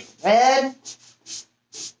orange, red,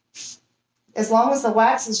 as long as the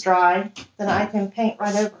wax is dry, then I can paint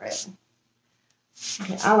right over it.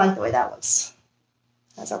 Okay, I like the way that looks.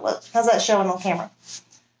 How's that look? How's that showing on camera?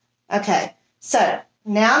 Okay, so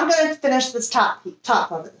now I'm going to finish this top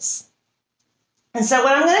of this. And so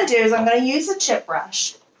what I'm going to do is I'm going to use a chip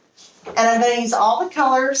brush, and I'm going to use all the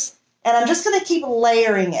colors, and I'm just going to keep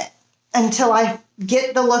layering it until I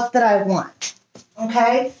get the look that I want.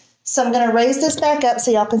 Okay, so I'm going to raise this back up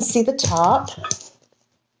so y'all can see the top.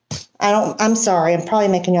 I'm sorry, I'm probably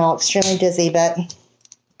making y'all extremely dizzy, but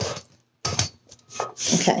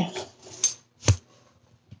okay.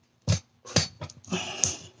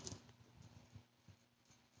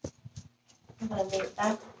 I'm going to move it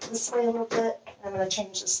back this way a little bit, and I'm going to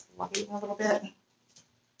change this lighting a little bit.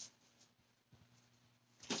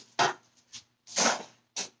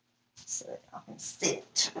 So that y'all can see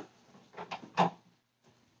it.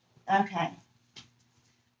 Okay.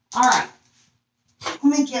 All right.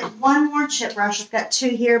 Let me get one more chip brush. I've got two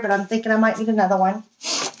here, but I'm thinking I might need another one.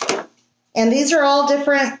 And these are all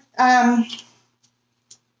different.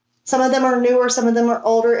 Some of them are newer, some of them are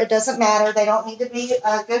older. It doesn't matter. They don't need to be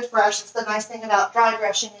a good brush. That's the nice thing about dry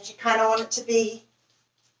brushing is you kind of want it to be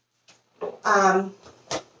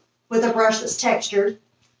with a brush that's textured.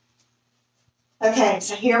 Okay,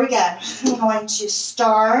 so here we go. I'm going to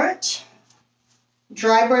start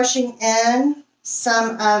dry brushing in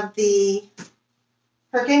some of the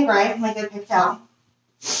Hurricane Gray. Let me get a paper towel.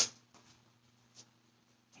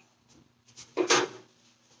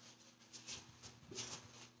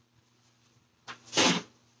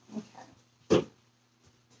 Okay.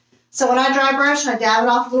 So when I dry brush, I dab it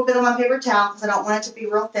off a little bit on my paper towel because I don't want it to be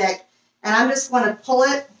real thick. And I'm just going to pull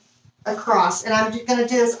it across. And I'm just going to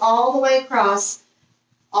do this all the way across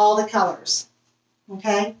all the colors.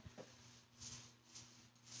 Okay?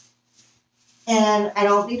 And I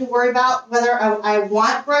don't need to worry about whether I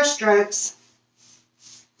want brush strokes.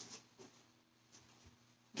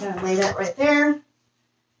 I'm going to lay that right there.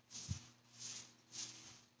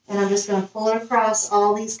 And I'm just going to pull it across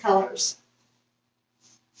all these colors.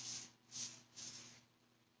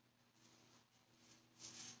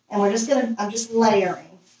 And I'm just layering.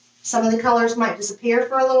 Some of the colors might disappear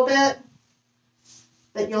for a little bit,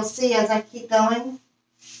 but you'll see as I keep going,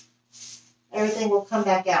 everything will come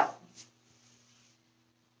back out.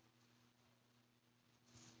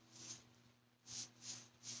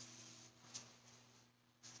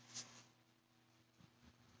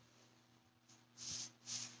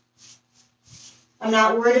 I'm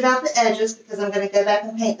not worried about the edges because I'm going to go back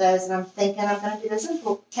and paint those, and I'm thinking I'm going to do this in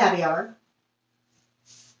Caviar.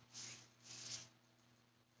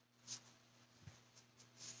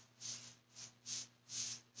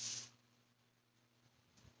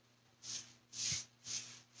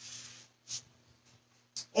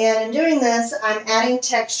 And in doing this, I'm adding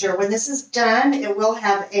texture. When this is done, it will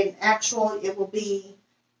have it will be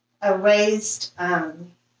a raised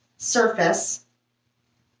surface.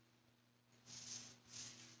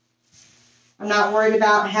 I'm not worried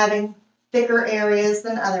about having thicker areas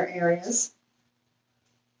than other areas.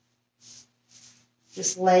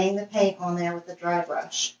 Just laying the paint on there with the dry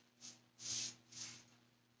brush.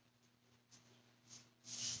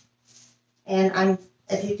 And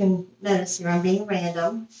if you can notice here, I'm being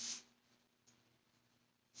random.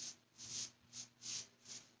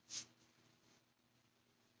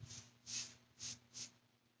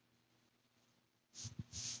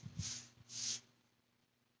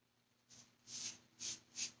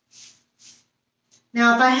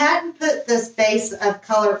 Now, if I hadn't put this base of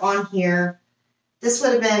color on here, this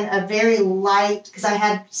would have been a very light, because I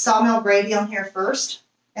had Sawmill Gravy on here first,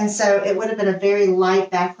 and so it would have been a very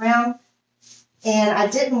light background. And I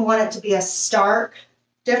didn't want it to be a stark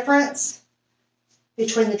difference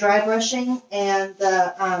between the dry brushing and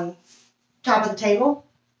the top of the table.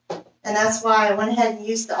 And that's why I went ahead and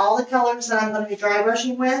used all the colors that I'm going to be dry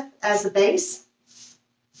brushing with as the base.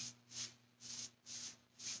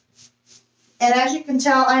 And as you can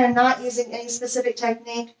tell, I am not using any specific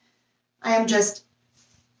technique. I am just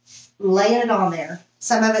laying it on there.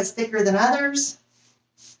 Some of it's thicker than others.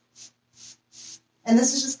 And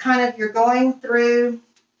this is just kind of, you're going through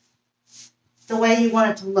the way you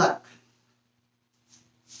want it to look.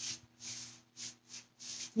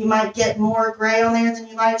 You might get more gray on there than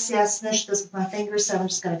you like. See, I smushed this with my fingers, so I'm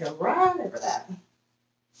just going to go right over that.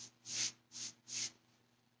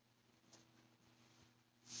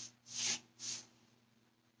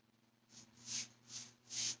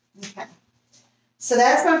 Okay. So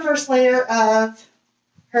that's my first layer of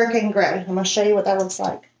Hurricane Gray. I'm going to show you what that looks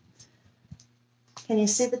like. Can you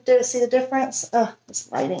see the difference? Oh, this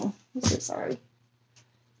lighting. I'm so sorry.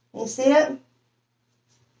 Can you see it?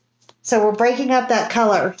 So we're breaking up that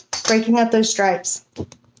color, breaking up those stripes.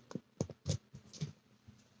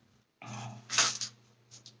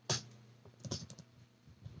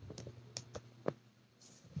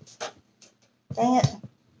 Dang it.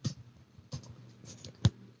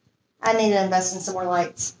 I need to invest in some more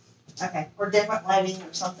lights. Okay, or different lighting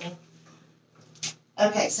or something.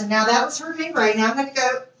 Okay, so now that was Hurricane Gray. Now I'm going to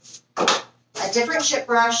go a different chip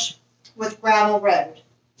brush with Gravel Road.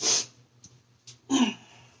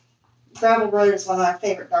 Gravel Road is one of my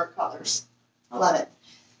favorite dark colors. I love it.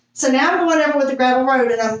 So now I'm going over with the Gravel Road,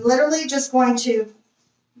 and I'm literally just going to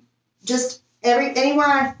anywhere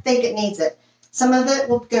I think it needs it. Some of it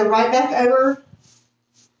will go right back over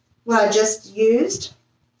what I just used.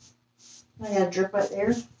 I got a drip right there.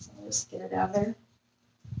 I'll just get it out of there.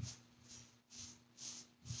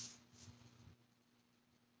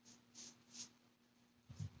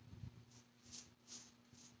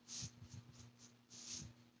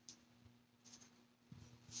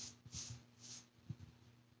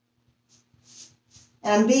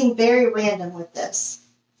 And I'm being very random with this.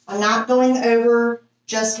 I'm not going over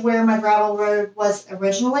just where my Gravel Road was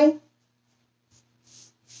originally.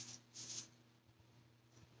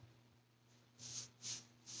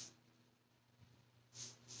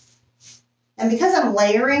 And because I'm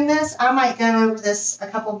layering this, I might go over this a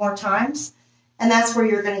couple more times. And that's where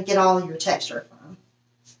you're going to get all of your texture from.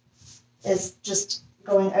 Is just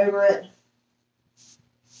going over it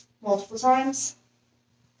multiple times.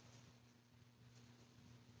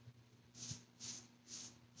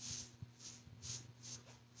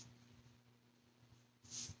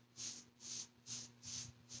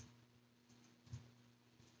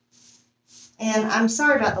 And I'm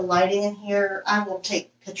sorry about the lighting in here. I will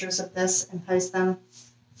take pictures of this and post them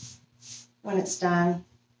when it's done.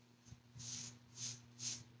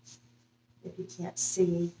 If you can't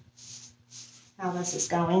see how this is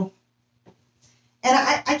going. And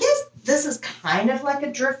I guess this is kind of like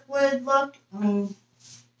a driftwood look. I mean,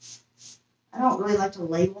 I don't really like to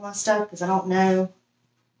label my stuff because I don't know.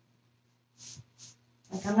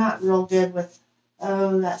 Like, I'm not real good with,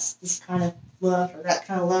 oh, that's this kind of look or that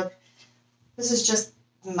kind of look. This is just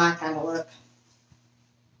my kind of look.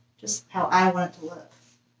 Just how I want it to look.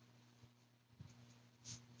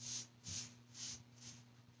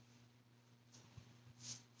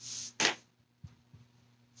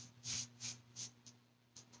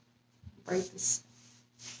 Break this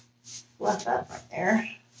fluff up right there.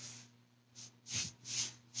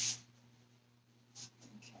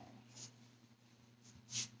 Okay.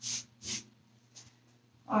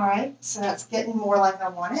 All right, so that's getting more like I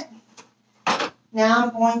want it. Now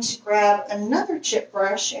I'm going to grab another chip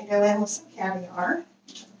brush and go in with some caviar.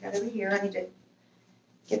 I've got it over here. I need to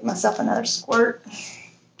give myself another squirt.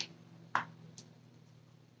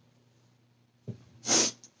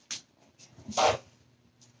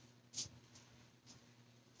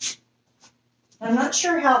 I'm not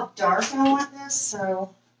sure how dark I want this,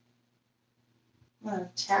 so I'm going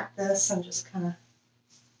to tap this and just kind of,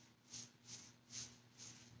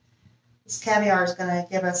 this caviar is going to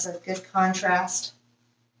give us a good contrast.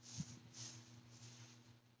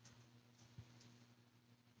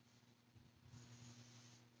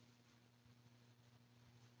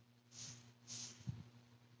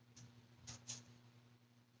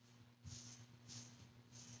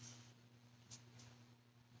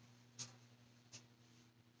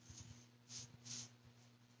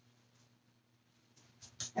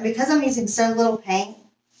 And because I'm using so little paint,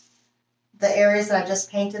 the areas that I just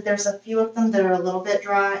painted, there's a few of them that are a little bit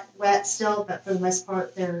dry, wet still, but for the most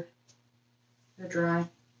part, they're dry.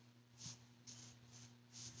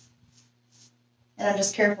 And I'm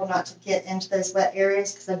just careful not to get into those wet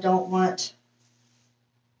areas because I don't want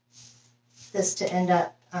this to end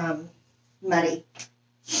up muddy.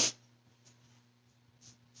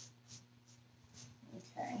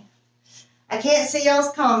 Okay. I can't see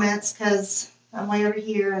y'all's comments because I'm way over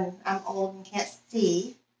here and I'm old and can't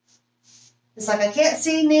see. It's like I can't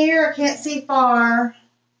see near, I can't see far.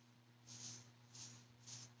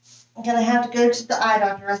 I'm going to have to go to the eye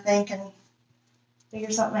doctor, I think, and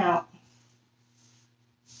figure something out.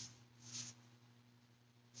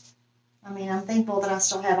 I mean, I'm thankful that I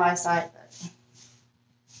still have eyesight, but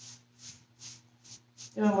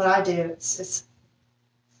doing what I do, it's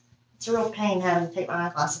a real pain having to take my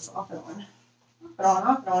eyeglasses off and on. Off and on,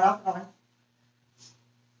 off and on, off and on.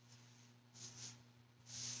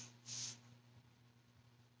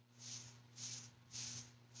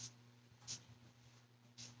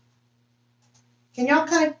 Can y'all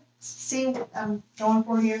kind of see what I'm going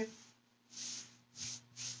for here?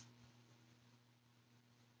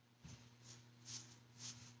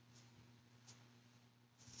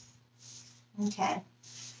 Okay.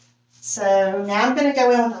 So now I'm going to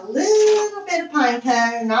go in with a little bit of pine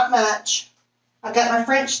cone, not much. I've got my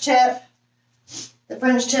French tip. The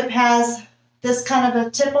French tip has this kind of a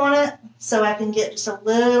tip on it, so I can get just a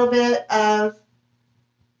little bit of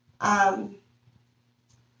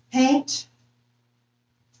paint.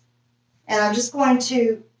 And I'm just going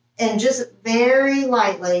to, and just very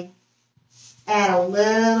lightly, add a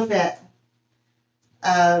little bit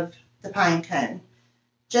of the pine cone.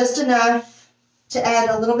 Just enough to add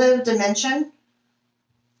a little bit of dimension.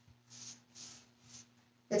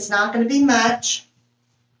 It's not going to be much.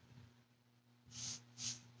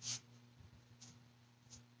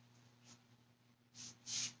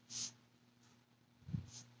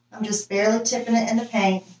 I'm just barely tipping it in the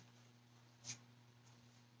paint.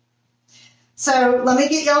 So let me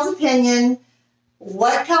get y'all's opinion.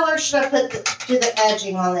 What color should I do the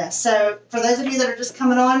edging on this? So for those of you that are just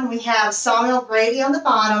coming on, we have Sawmill Grady on the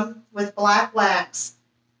bottom with black wax.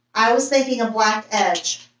 I was thinking a black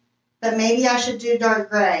edge, but maybe I should do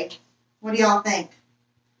dark gray. What do y'all think?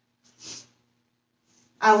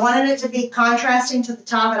 I wanted it to be contrasting to the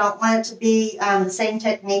top. I don't want it to be the same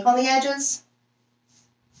technique on the edges.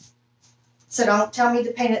 So don't tell me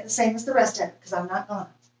to paint it the same as the rest of it, because I'm not gonna.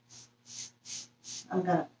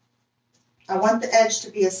 I want the edge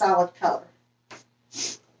to be a solid color.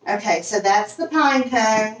 Okay, so that's the pine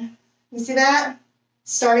cone. You see that?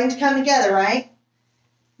 Starting to come together, right?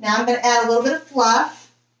 Now I'm going to add a little bit of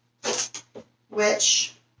fluff,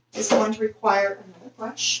 which is going to require another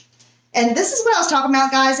brush. And this is what I was talking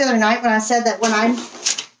about, guys, the other night when I said that when I'm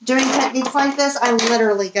doing techniques like this, I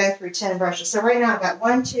literally go through 10 brushes. So right now I've got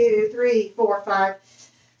 1, 2, 3, 4, 5,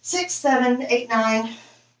 6, 7, 8, 9,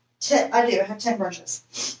 10. I have 10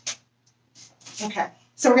 brushes. Okay,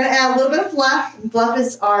 so we're going to add a little bit of fluff. And fluff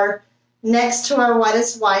is our next to our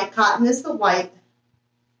whitest white. Cotton is the white.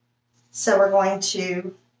 So we're going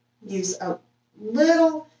to use a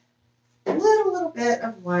little bit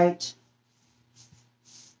of white.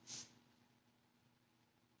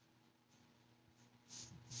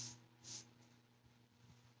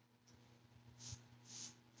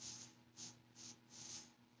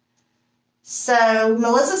 So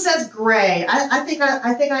Melissa says gray. I think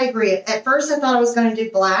I agree. At first I thought I was going to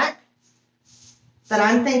do black, but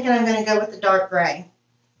I'm thinking I'm going to go with the dark gray.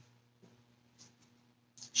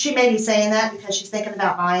 She may be saying that because she's thinking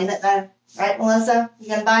about buying it though. Right, Melissa? You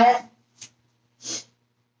going to buy it?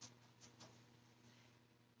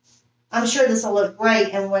 I'm sure this will look great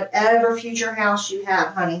in whatever future house you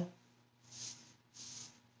have, honey.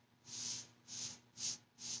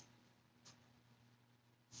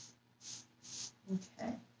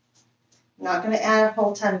 Okay. I'm not going to add a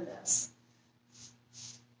whole ton of this.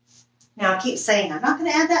 Now I keep saying I'm not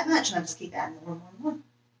going to add that much, and I just keep adding more and more and more.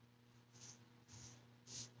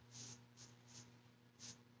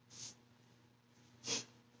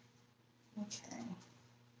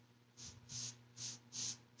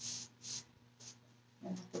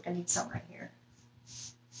 I need some right here.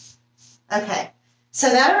 Okay, so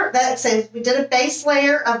so we did a base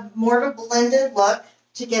layer of more of a blended look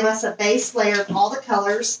to give us a base layer of all the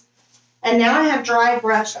colors. And now I have dry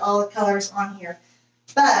brushed all the colors on here.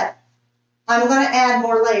 But I'm going to add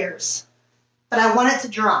more layers. But I want it to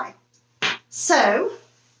dry. So,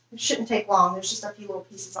 it shouldn't take long. There's just a few little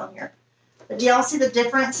pieces on here. But do y'all see the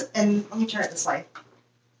difference? And let me turn it this way.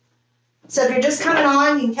 So if you're just coming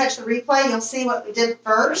on, you can catch the replay. You'll see what we did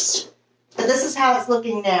first. But this is how it's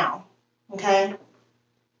looking now. Okay?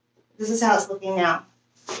 This is how it's looking now.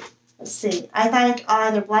 Let's see. I think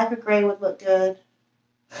either black or gray would look good.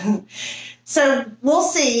 So we'll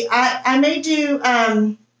see. I may do,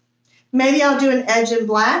 maybe I'll do an edge in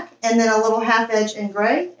black and then a little half edge in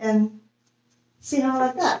gray and see how I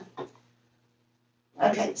like that.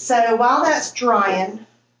 Okay, so while that's drying,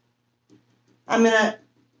 I'm going to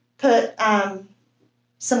put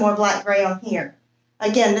some more black gray on here.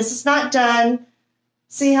 Again, this is not done.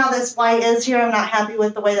 See how this white is here? I'm not happy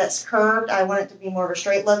with the way that's curved. I want it to be more of a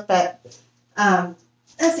straight look, but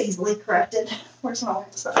that's easily corrected. Where's my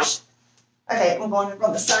wax brush? Okay, I'm going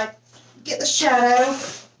from the side. Get the shadow.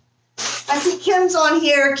 I see Kim's on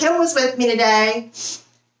here. Kim was with me today.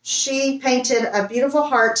 She painted a beautiful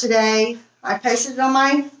heart today. I posted it on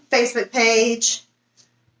my Facebook page.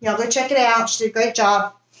 Y'all go check it out. She did a great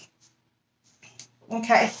job.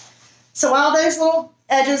 Okay, so while those little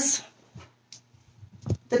edges,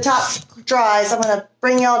 the top dries, I'm going to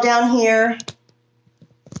bring y'all down here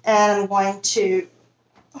and I'm going to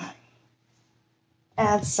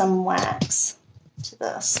add some wax to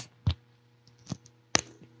this.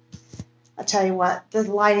 I tell you what, the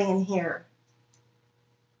lighting in here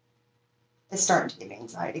is starting to give me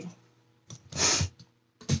anxiety.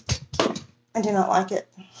 I do not like it.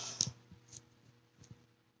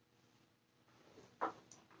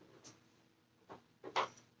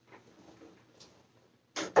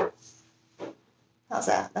 How's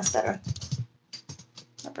that? That's better.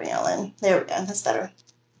 I'll bring y'all in. There we go. That's better.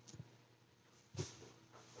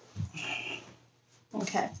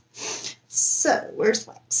 Okay. So, where's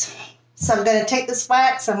wax? So, I'm going to take this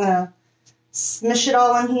wax. I'm going to smush it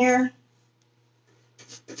all in here.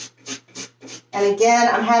 And again,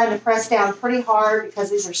 I'm having to press down pretty hard because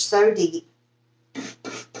these are so deep.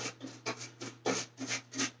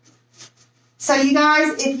 So, you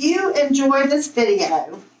guys, if you enjoyed this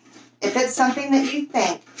video, if it's something that you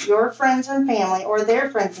think your friends and family or their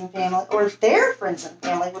friends and family or their friends and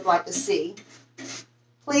family would like to see,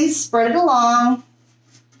 please spread it along.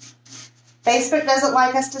 Facebook doesn't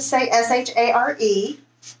like us to say S-H-A-R-E,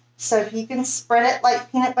 so if you can spread it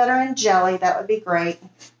like peanut butter and jelly, that would be great.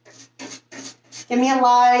 Give me a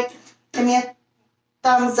like, give me a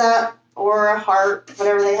thumbs up or a heart,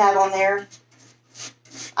 whatever they have on there.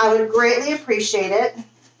 I would greatly appreciate it.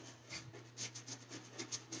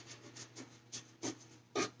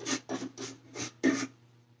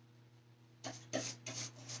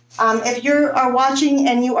 If you are watching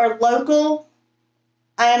and you are local,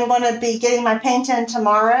 I am going to be getting my paint in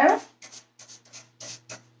tomorrow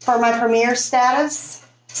for my premiere status.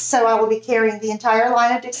 So I will be carrying the entire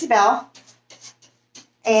line of Dixie Belle.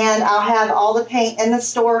 And I'll have all the paint in the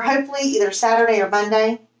store, hopefully either Saturday or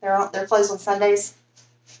Monday. They're closed on Sundays.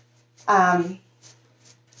 I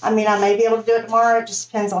mean, I may be able to do it tomorrow. It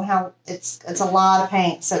just depends on how it's a lot of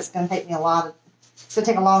paint, so it's going to take me it's going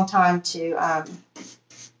to take a long time to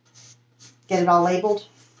get it all labeled.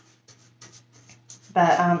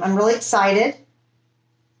 But I'm really excited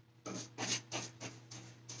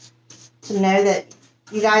to know that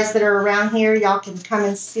you guys that are around here, y'all can come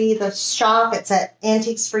and see the shop. It's at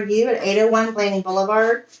Antiques for You at 801 Blanding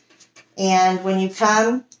Boulevard. And when you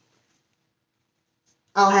come,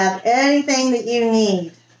 I'll have anything that you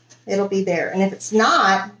need. It'll be there. And if it's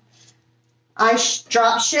not, I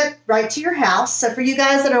drop ship right to your house. So for you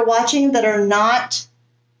guys that are watching that are not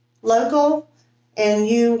local and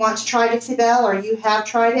you want to try Dixie Belle or you have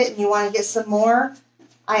tried it and you want to get some more,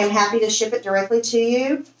 I am happy to ship it directly to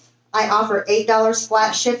you. I offer $8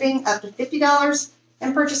 flat shipping up to $50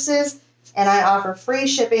 in purchases, and I offer free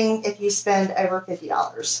shipping if you spend over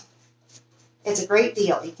 $50. It's a great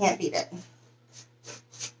deal. You can't beat it.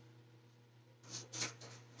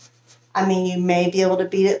 I mean, you may be able to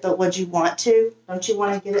beat it, but would you want to? Don't you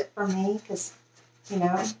want to get it from me? Because, you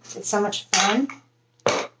know, it's so much fun.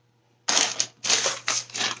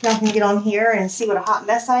 Y'all can get on here and see what a hot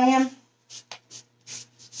mess I am.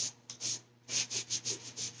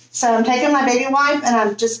 So I'm taking my baby wipe and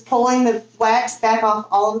I'm just pulling the wax back off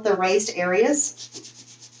all of the raised areas.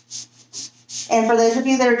 And for those of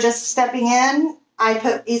you that are just stepping in, I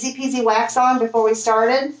put Easy Peasy wax on before we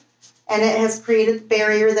started. And it has created the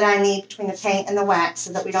barrier that I need between the paint and the wax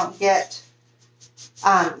so that we don't get,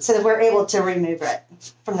 so that we're able to remove it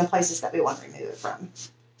from the places that we want to remove it from.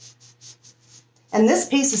 And this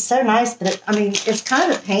piece is so nice that it, I mean, it's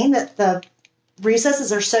kind of a pain that the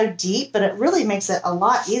recesses are so deep, but it really makes it a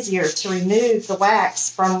lot easier to remove the wax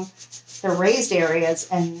from the raised areas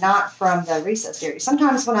and not from the recessed areas.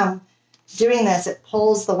 Sometimes when I'm doing this, it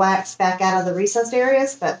pulls the wax back out of the recessed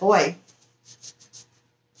areas, but boy,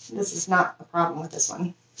 this is not a problem with this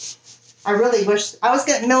one. I really wish, I was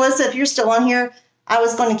going to, Melissa, if you're still on here, I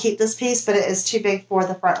was going to keep this piece, but it is too big for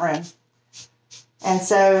the front room. And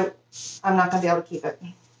so I'm not going to be able to keep it.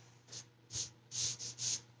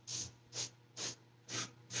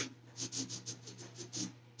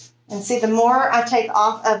 And see, the more I take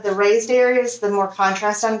off of the raised areas, the more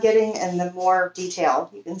contrast I'm getting and the more detail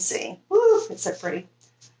you can see. Woo, it's so pretty.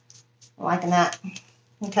 I'm liking that.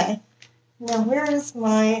 Okay. Now where is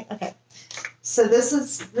my, okay. So this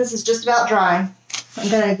is just about dry. I'm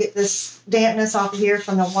going to get this dampness off of here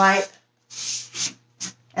from the wipe.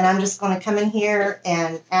 And I'm just going to come in here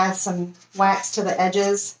and add some wax to the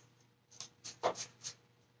edges.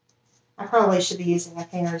 I probably should be using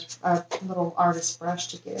a little artist brush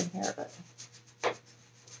to get in here, but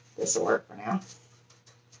this will work for now.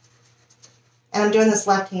 And I'm doing this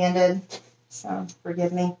left-handed, so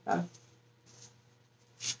forgive me if I'm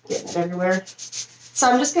getting it everywhere. So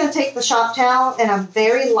I'm just going to take the shop towel and I'm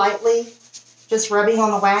very lightly just rubbing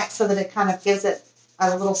on the wax so that it kind of gives it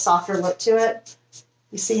a little softer look to it.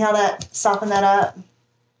 You see how that softened that up?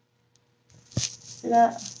 See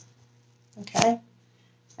that? Okay.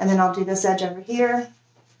 And then I'll do this edge over here.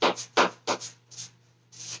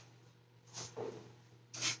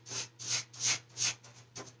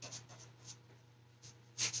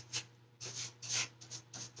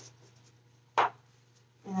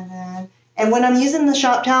 And when I'm using the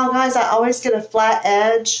shop towel, guys, I always get a flat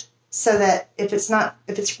edge so that if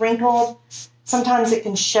it's wrinkled, sometimes it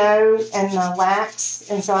can show in the wax.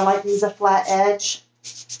 And so I like to use a flat edge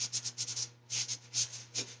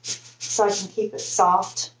so I can keep it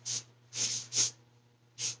soft.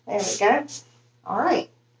 There we go. All right.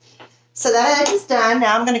 So that edge is done.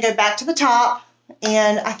 Now I'm going to go back to the top,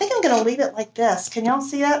 and I think I'm going to leave it like this. Can y'all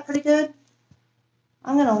see that pretty good?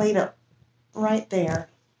 I'm going to leave it right there,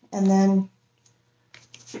 and then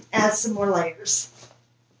add some more layers.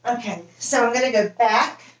 Okay, so I'm going to go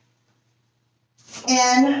back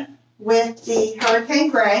in with the Hurricane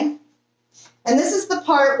Gray, and this is the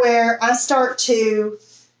part where I start to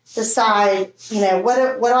decide, you know, what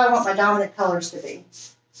do I want my dominant colors to be?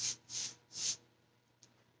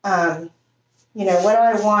 You know, what do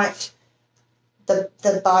I want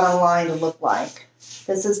the bottom line to look like?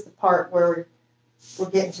 This is the part where we're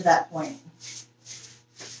getting to that point.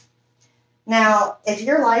 Now, if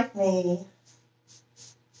you're like me,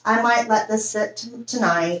 I might let this sit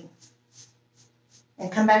tonight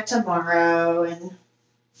and come back tomorrow and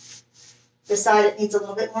decide it needs a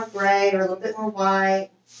little bit more gray or a little bit more white.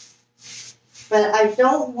 But I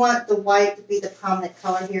don't want the white to be the prominent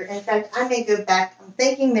color here. In fact, I may go back. I'm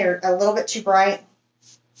thinking they're a little bit too bright.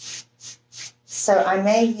 So I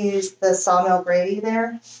may use the Sawmill Grady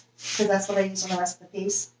there, because that's what I use on the rest of the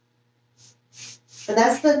piece. But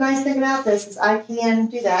that's the nice thing about this, is I can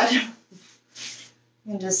do that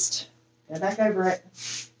and just go back over it.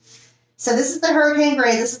 So this is the Hurricane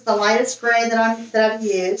Gray. This is the lightest gray that I've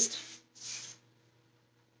used.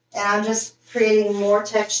 And I'm just creating more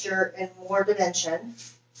texture and more dimension.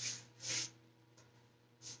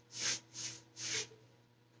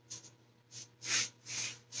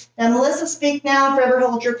 Now, Melissa, speak now, forever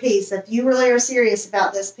hold your peace. If you really are serious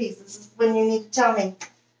about this piece, this is when you need to tell me.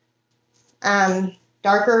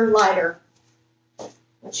 Darker, lighter,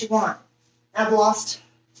 what you want. I've lost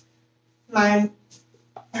my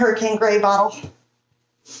Hurricane Gray bottle.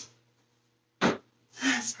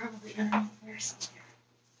 It's probably underneath there somewhere.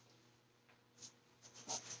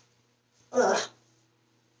 Ugh.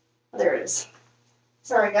 There it is.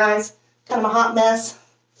 Sorry, guys. Kind of a hot mess.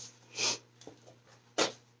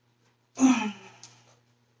 Okay.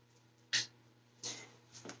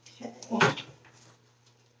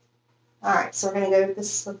 All right, so we're going to go with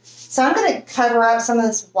this. So I'm going to cover up some of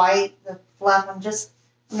this white, the fluff. I'm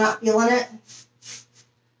not feeling it.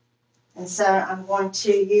 And so I'm going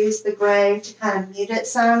to use the gray to kind of mute it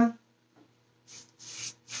some.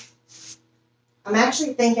 I'm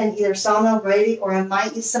actually thinking either Sawmill Grady or I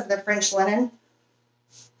might use some of the French linen.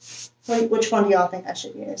 Which one do y'all think I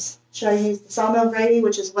should use? Should I use the Sawmill Grady,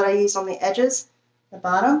 which is what I use on the edges, the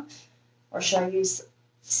bottom, or should I use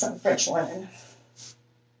some French linen?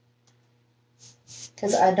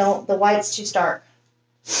 Because the white's too stark.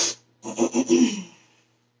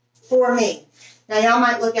 For me. Now, y'all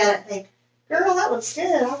might look at it and think, girl, that looks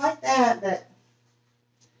good. I like that. But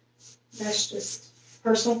that's just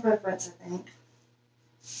personal preference, I think.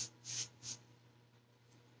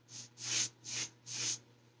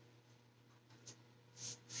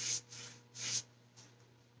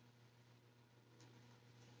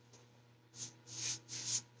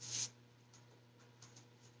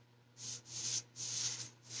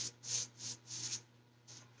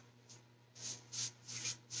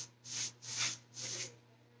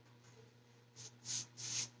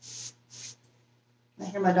 I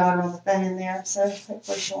hear my daughter on the phone in there, so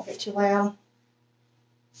hopefully she won't get too loud.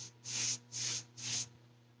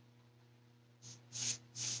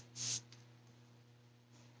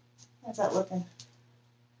 How's that looking?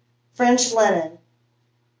 French linen.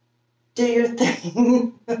 Do your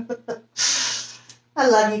thing. I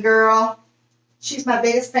love you, girl. She's my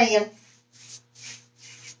biggest fan.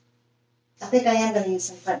 I think I am going to use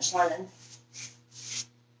some French linen.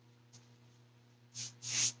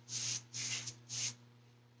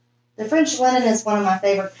 The French linen is one of my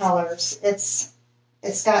favorite colors. It's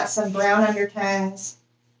got some brown undertones.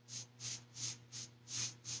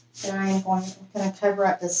 And I'm going to cover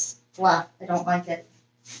up this fluff. I don't like it.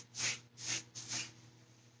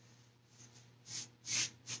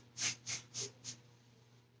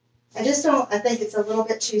 I think it's a little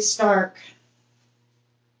bit too stark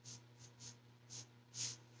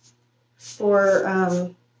for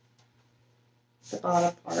the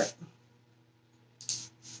bottom part.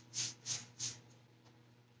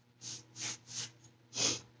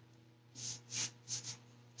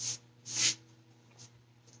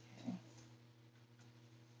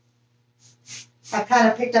 I kind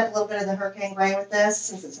of picked up a little bit of the Hurricane Gray with this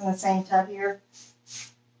since it's in the same tub here.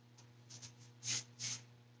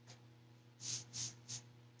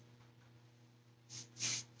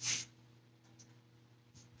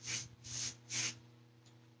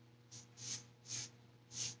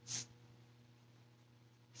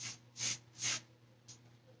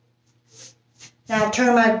 Now I'll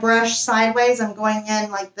turn my brush sideways. I'm going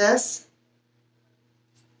in like this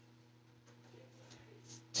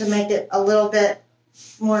to make it a little bit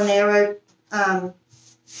more narrow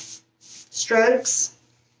strokes.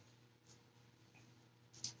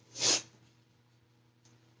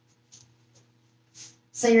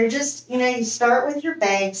 So you're just, you start with your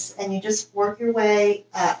base and you just work your way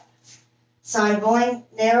up. So I'm going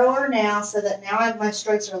narrower now so that now my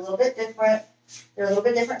strokes are a little bit different. They're a little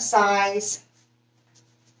bit different size.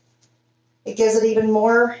 It gives it even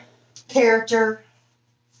more character.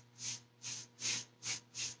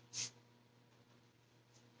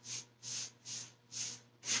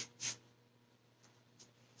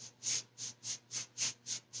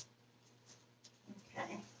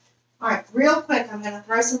 Okay. All right, real quick, I'm going to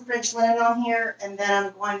throw some French linen on here, and then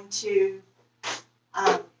I'm going to, if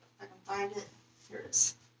I can find it, here it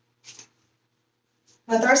is.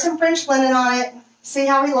 I'm going to throw some French linen on it, see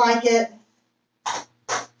how we like it.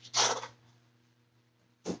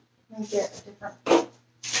 Let me get a different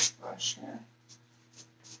brush here.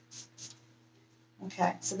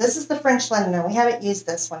 Okay, so this is the French linen, and we haven't used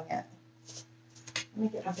this one yet. Let me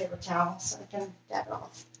get my paper towel so I can dab it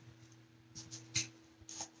off.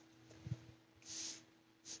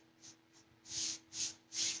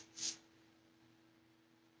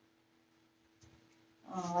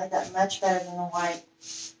 Oh, I like that much better than the white.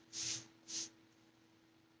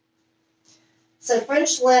 So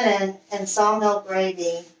French linen and sawmill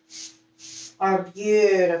gravy are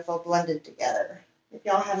beautiful blended together. If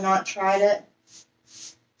y'all have not tried it.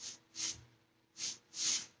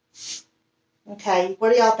 Okay,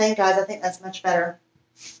 what do y'all think, guys? I think that's much better.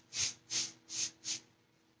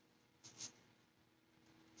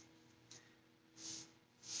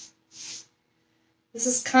 This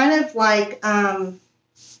is kind of like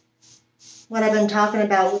what I've been talking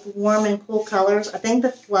about with warm and cool colors. I think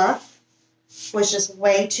the fluff was just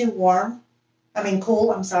way too warm. I mean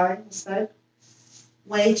cool, I'm sorry, I misspoke.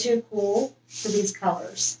 Way too cool for these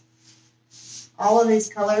colors. All of these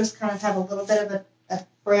colors kind of have a little bit of a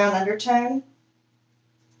brown undertone.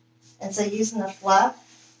 And so using the fluff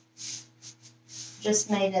just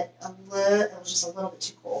made it it was just a little bit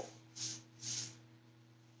too cool.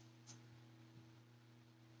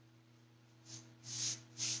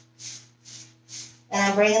 And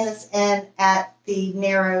I'm bringing this in at the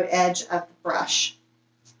narrow edge of the brush.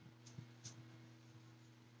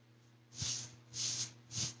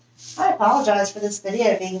 I apologize for this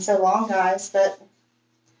video being so long, guys, but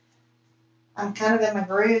I'm kind of in my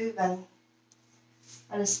groove, and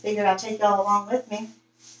I just figured I'd take y'all along with me.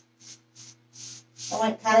 I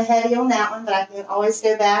went kind of heavy on that one, but I can always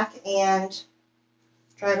go back and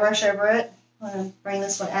dry brush over it. I'm going to bring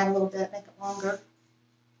this one out a little bit, make it longer.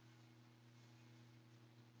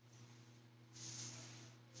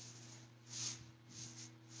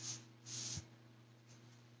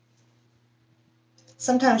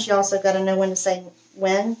 Sometimes you also got to know when to say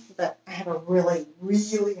when, but I have a really,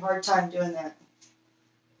 really hard time doing that.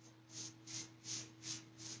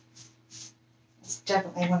 It's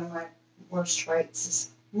definitely one of my worst traits, is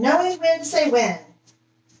knowing when to say when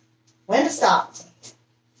to stop.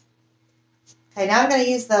 Okay, now I'm going to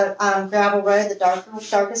use the Gravel Road, the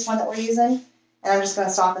darkest one that we're using, and I'm just going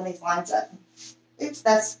to soften these lines up. Oops,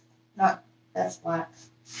 that's black. Like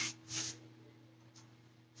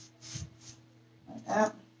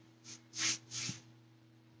that.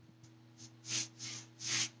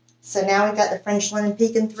 So now we've got the French linen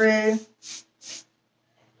peeking through.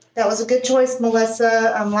 That was a good choice,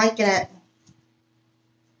 Melissa. I'm liking it.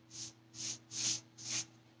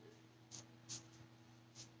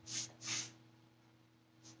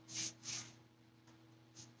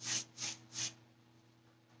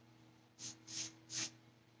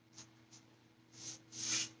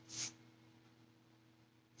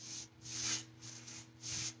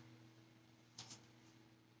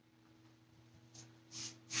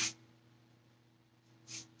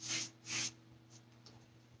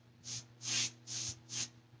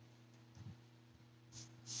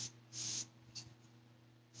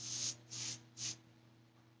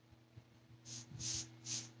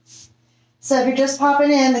 So if you're just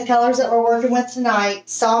popping in, the colors that we're working with tonight: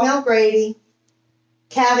 Sawmill Grady,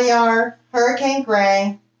 Caviar, Hurricane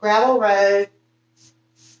Gray, Gravel Road,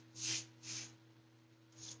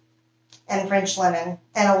 and French Linen,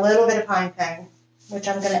 and a little bit of Pine Cone, which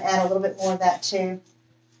I'm going to add a little bit more of that too.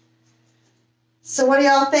 So what do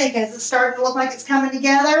y'all think? Is it starting to look like it's coming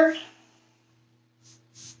together?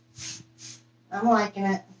 I'm liking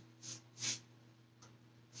it.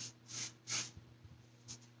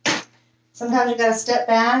 Sometimes you got to step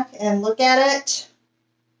back and look at it,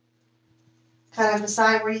 kind of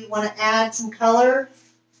decide where you want to add some color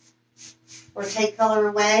or take color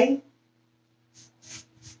away.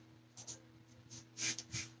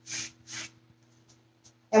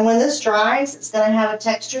 And when this dries, it's going to have a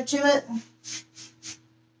texture to it,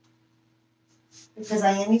 because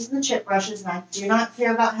I am using the chip brushes, and I do not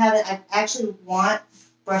care about having, I actually want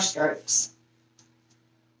brush strokes.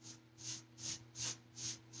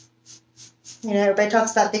 You know, everybody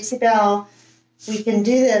talks about Dixie Belle. We can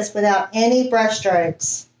do this without any brush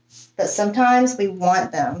strokes, but sometimes we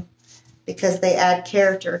want them because they add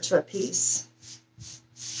character to a piece.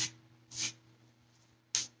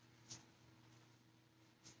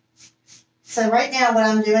 So right now what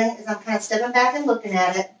I'm doing is I'm kind of stepping back and looking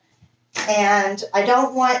at it, and I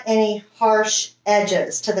don't want any harsh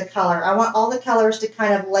edges to the color. I want all the colors to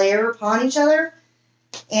kind of layer upon each other,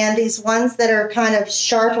 and these ones that are kind of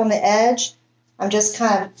sharp on the edge, I'm just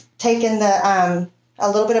kind of taking the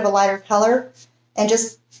a little bit of a lighter color and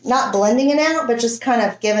just not blending it out, but just kind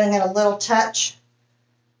of giving it a little touch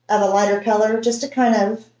of a lighter color, just to kind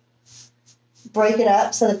of break it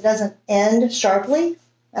up so that it doesn't end sharply.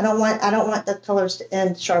 I don't want the colors to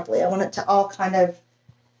end sharply. I want it to all kind of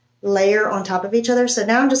layer on top of each other. So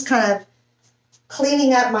now I'm just kind of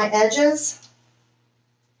cleaning up my edges.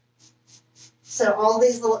 So all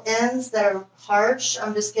these little ends that are harsh,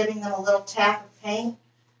 I'm just giving them a little tap of paint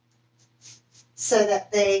so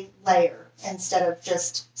that they layer instead of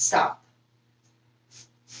just stop.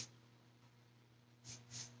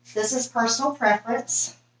 This is personal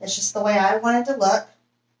preference. It's just the way I want it to look.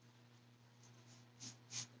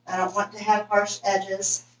 I don't want to have harsh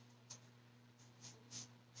edges.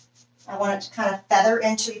 I want it to kind of feather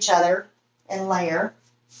into each other and layer.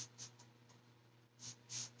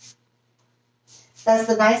 That's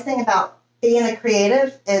the nice thing about being a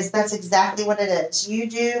creative, is that's exactly what it is. You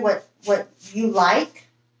do what you like.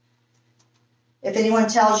 If anyone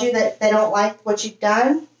tells you that they don't like what you've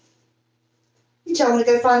done, you tell them to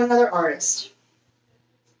go find another artist.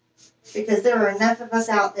 Because there are enough of us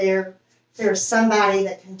out there. There's somebody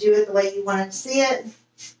that can do it the way you want to see it,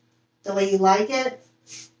 the way you like it.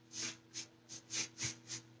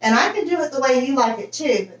 And I can do it the way you like it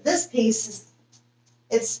too, but this piece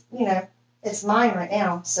is, it's mine right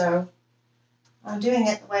now, so I'm doing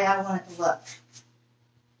it the way I want it to look.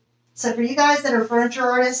 So for you guys that are furniture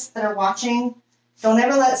artists that are watching, don't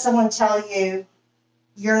ever let someone tell you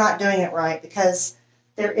you're not doing it right, because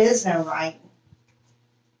there is no right.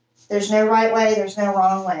 There's no right way, there's no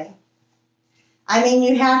wrong way. I mean,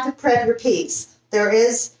 you have to prep your piece. There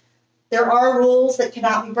are rules that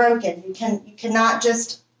cannot be broken. You cannot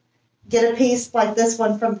just get a piece like this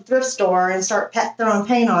one from the thrift store and start throwing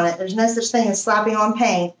paint on it. There's no such thing as slapping on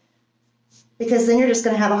paint, because then you're just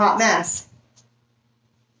going to have a hot mess.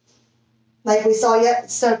 Like we saw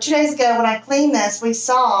so 2 days ago when I cleaned this, we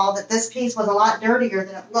saw that this piece was a lot dirtier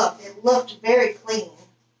than it looked. It looked very clean,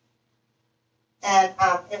 and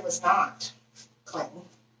it was not clean.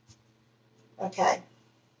 Okay.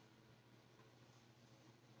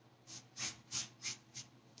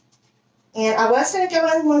 And I was going to go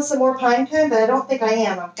in with some more pine cone, but I don't think I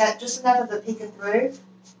am. I've got just enough of it peeking through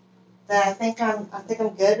that I think I'm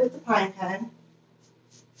good with the pine cone.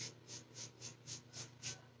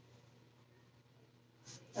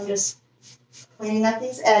 I'm just cleaning up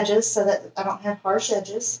these edges so that I don't have harsh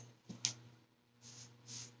edges.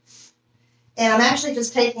 And I'm actually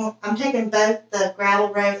just taking both the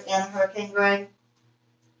Gravel Road and the Hurricane Gray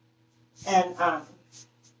and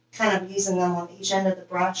kind of using them on each end of the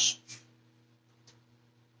brush.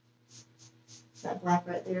 That black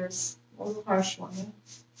right there is a little harsh for me.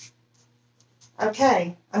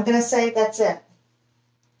 Okay, I'm going to say that's it.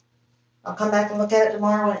 I'll come back and look at it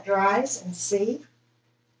tomorrow when it dries and see.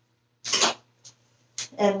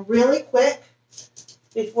 And really quick,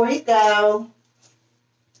 before you go,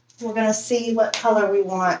 we're going to see what color we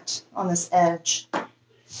want on this edge.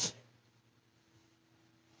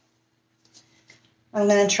 I'm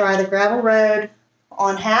going to try the Gravel Road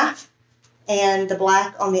on half and the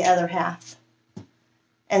black on the other half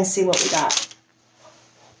and see what we got.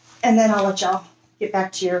 And then I'll let y'all get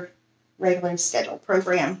back to your regularly scheduled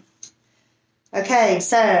program. Okay,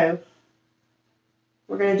 so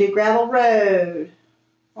we're going to do Gravel Road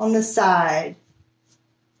on this side.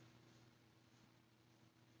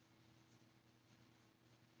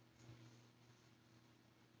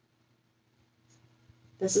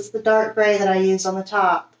 This is the dark gray that I used on the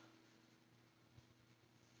top.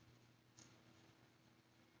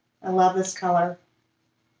 I love this color.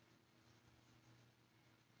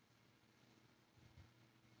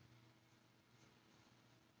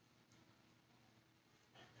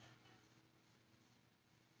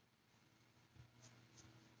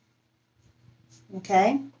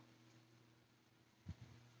 Okay.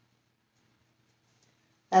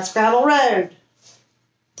 That's Gravel Road.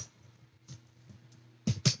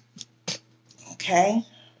 Okay.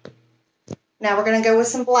 Now we're going to go with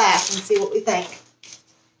some black and see what we think.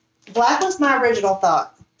 Black was my original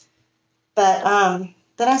thought, but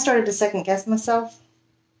then I started to second guess myself.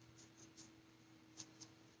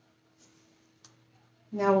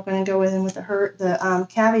 Now we're going to go in with the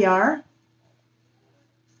Caviar.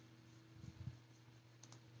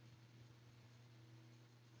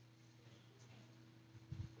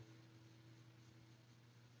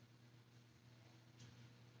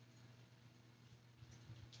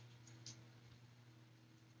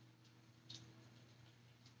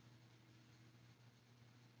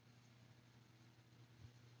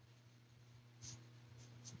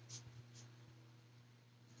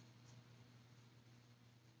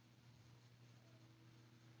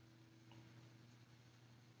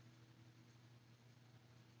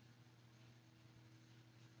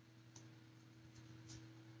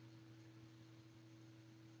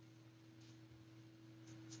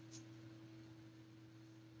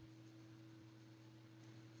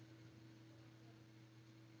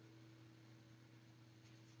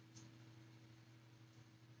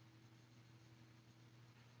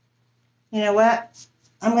 You know what?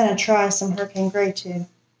 I'm going to try some Hurricane Gray too.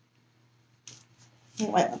 Let me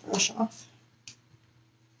wipe my brush off.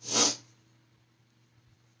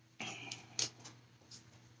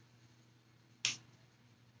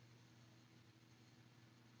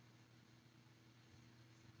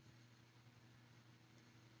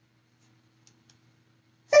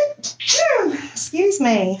 Excuse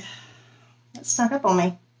me. That snuck up on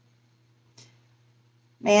me.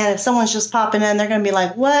 Man, if someone's just popping in, they're going to be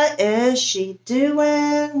like, what is she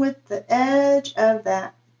doing with the edge of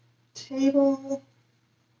that table?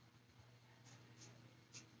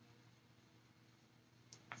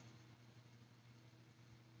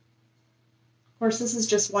 Of course, this is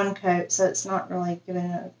just one coat, so it's not really giving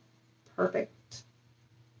it a perfect.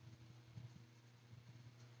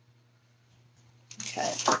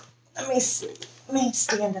 Okay, let me see. Let me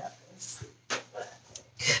stand up and see what I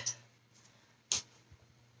think.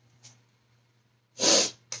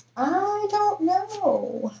 I don't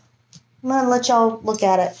know. I'm going to let y'all look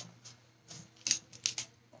at it.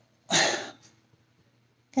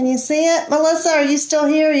 Can you see it? Melissa, are you still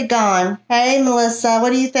here or are you gone? Hey, Melissa,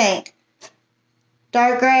 what do you think?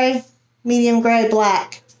 Dark gray, medium gray,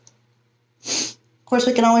 black. Of course,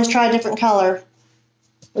 we can always try a different color.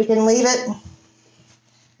 We can leave it.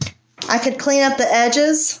 I could clean up the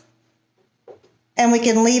edges And we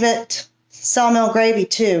can leave it sawmill gravy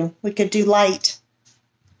too. We could do light.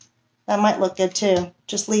 That might look good too.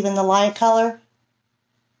 Just leaving the light color.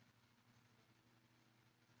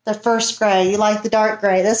 The first gray. You like the dark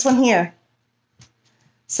gray. This one here.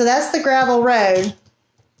 So that's the gravel road.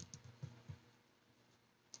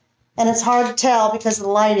 And it's hard to tell because of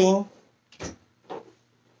the lighting.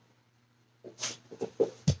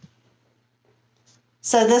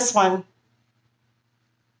 So this one.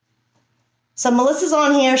 So Melissa's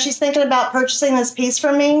on here. She's thinking about purchasing this piece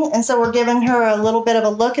from me. And so we're giving her a little bit of a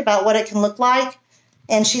look about what it can look like.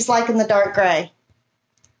 And she's liking the dark gray.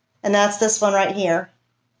 And that's this one right here.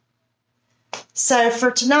 So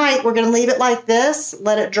for tonight, we're going to leave it like this.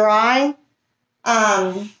 Let it dry.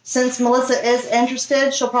 Since Melissa is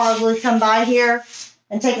interested, she'll probably come by here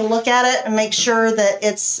and take a look at it and make sure that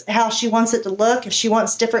it's how she wants it to look. If she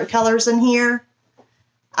wants different colors in here.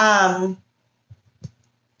 But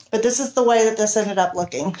this is the way that this ended up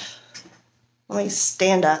looking. Let me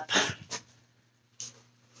stand up.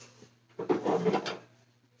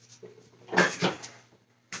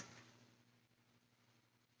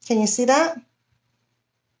 Can you see that?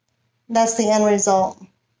 That's the end result.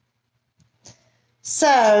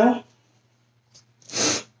 So,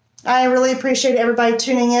 I really appreciate everybody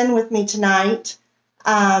tuning in with me tonight.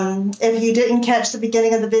 If you didn't catch the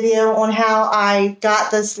beginning of the video on how I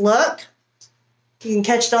got this look, you can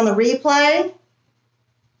catch it on the replay.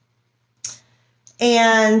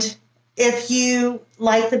 And if you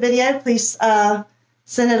like the video, please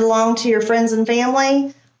send it along to your friends and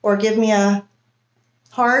family or give me a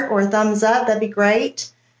heart or a thumbs up. That'd be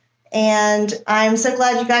great. And I'm so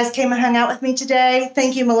glad you guys came and hung out with me today.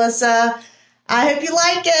 Thank you, Melissa. I hope you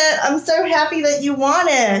like it. I'm so happy that you want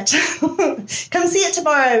it. Come see it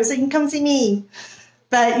tomorrow so you can come see me.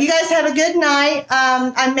 But you guys have a good night.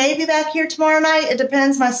 I may be back here tomorrow night. It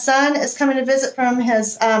depends. My son is coming to visit from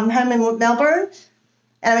his home in Melbourne.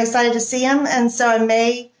 And I'm excited to see him. And so I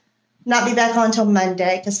may not be back on until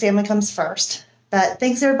Monday because family comes first. But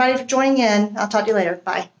thanks, everybody, for joining in. I'll talk to you later.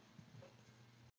 Bye.